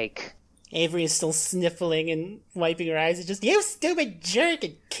snake? Avery is still sniffling and wiping her eyes and just, you stupid jerk,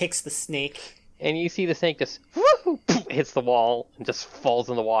 and kicks the snake. And you see the snake just woohoo, hits the wall and just falls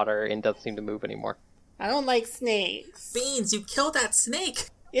in the water and doesn't seem to move anymore. I don't like snakes. Beans, you killed that snake!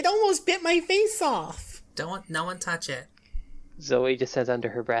 It almost bit my face off. No one touch it. Zoe just says under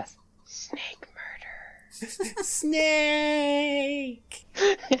her breath, "Snake murder." Snake!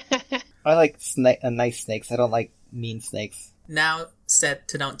 I like nice snakes. I don't like mean snakes. Now said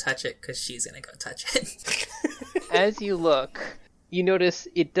to don't touch it because she's gonna go touch it. As you look, you notice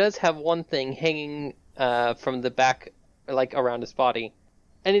it does have one thing hanging from the back, like around his body,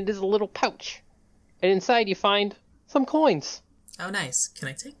 and it is a little pouch. And inside you find some coins. Oh, nice. Can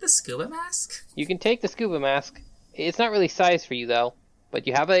I take the scuba mask? You can take the scuba mask. It's not really sized for you, though. But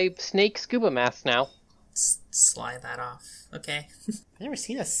you have a snake scuba mask now. Slide that off. Okay. I've never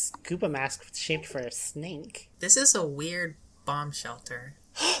seen a scuba mask shaped for a snake. This is a weird bomb shelter.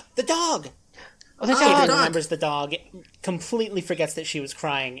 The dog! Oh, the Avery dog! remembers the dog, completely forgets that she was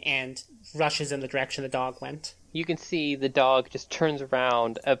crying, and rushes in the direction the dog went. You can see the dog just turns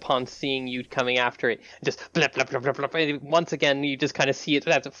around upon seeing you coming after it. Just blip, blip, blip, blip, blip. And once again, you just kind of see it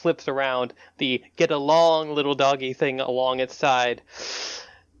as it flips around. The get along little doggy thing along its side.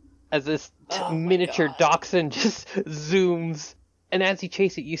 As this miniature dachshund just zooms. And as you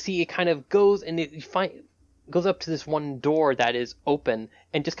chase it, you see it kind of goes and goes up to this one door that is open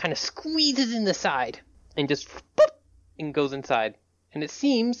and just kind of squeezes in the side. And just boop, and goes inside. And it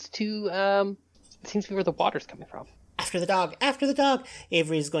seems to be where the water's coming from. After the dog! After the dog!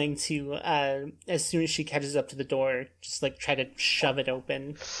 Avery is going to, as soon as she catches up to the door, just like try to shove it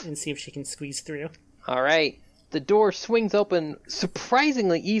open and see if she can squeeze through. All right. The door swings open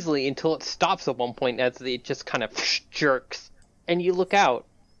surprisingly easily until it stops at one point as it just kind of jerks. And you look out,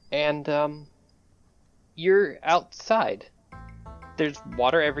 and you're outside. There's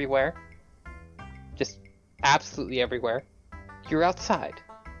water everywhere. Just absolutely everywhere. You're outside.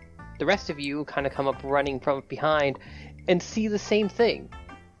 The rest of you kind of come up running from behind and see the same thing.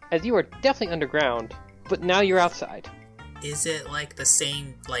 As you are definitely underground, but now you're outside. Is it like the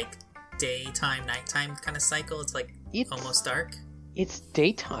same, like, daytime, nighttime kind of cycle? It's like almost dark? It's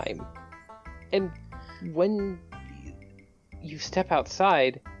daytime. And when you step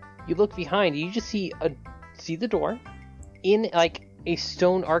outside, you look behind, you just see the door in like a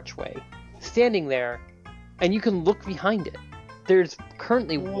stone archway standing there, and you can look behind it. There's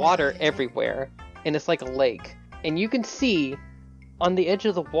currently water everywhere, and it's like a lake. And you can see on the edge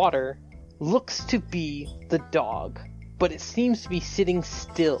of the water looks to be the dog, but it seems to be sitting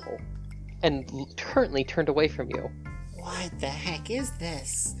still and currently turned away from you. What the heck is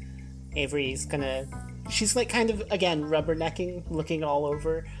this? Avery's she's like kind of, again, rubbernecking, looking all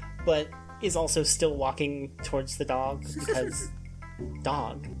over, but is also still walking towards the dog because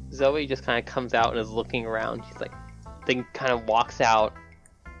dog. Zoe just kind of comes out and is looking around. She's like, then kind of walks out,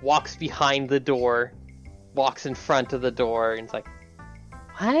 walks behind the door, walks in front of the door, and it's like,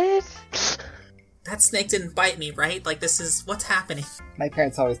 what? That snake didn't bite me, right? Like, what's happening? My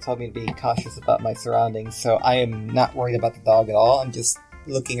parents always told me to be cautious about my surroundings, so I am not worried about the dog at all. I'm just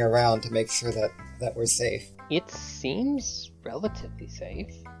looking around to make sure that we're safe. It seems relatively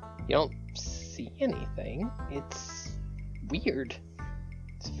safe. You don't see anything. It's weird.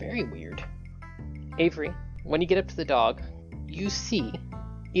 It's very weird. Avery, when you get up to the dog, you see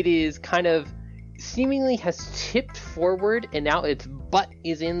it is kind of seemingly has tipped forward and now its butt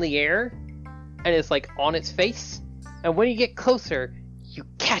is in the air and it's like on its face. And when you get closer, you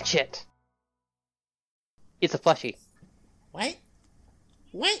catch it. It's a plushie. What?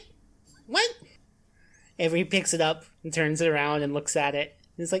 Avery picks it up and turns it around and looks at it.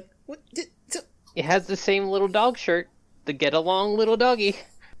 And is like, what? It has the same little dog shirt. The get along little doggy.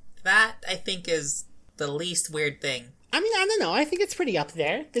 That, I think, is the least weird thing. I mean, I don't know. I think it's pretty up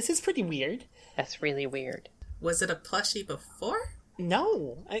there. This is pretty weird. That's really weird. Was it a plushie before?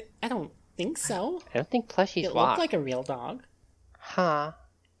 No, I don't think so. I don't think plushies It walk. looked like a real dog. Huh.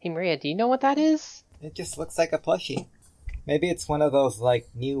 Hey, Maria, do you know what that is? It just looks like a plushie. Maybe it's one of those, like,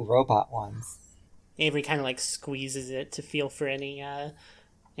 new robot ones. Avery kind of like squeezes it to feel for any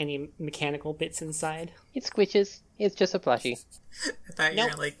mechanical bits inside. It squishes. It's just a plushie. I thought you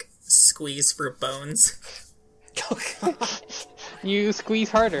were like squeeze for bones. Oh, God. You squeeze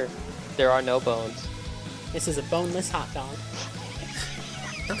harder. There are no bones. This is a boneless hot dog.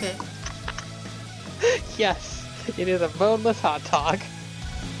 Okay. Yes, it is a boneless hot dog.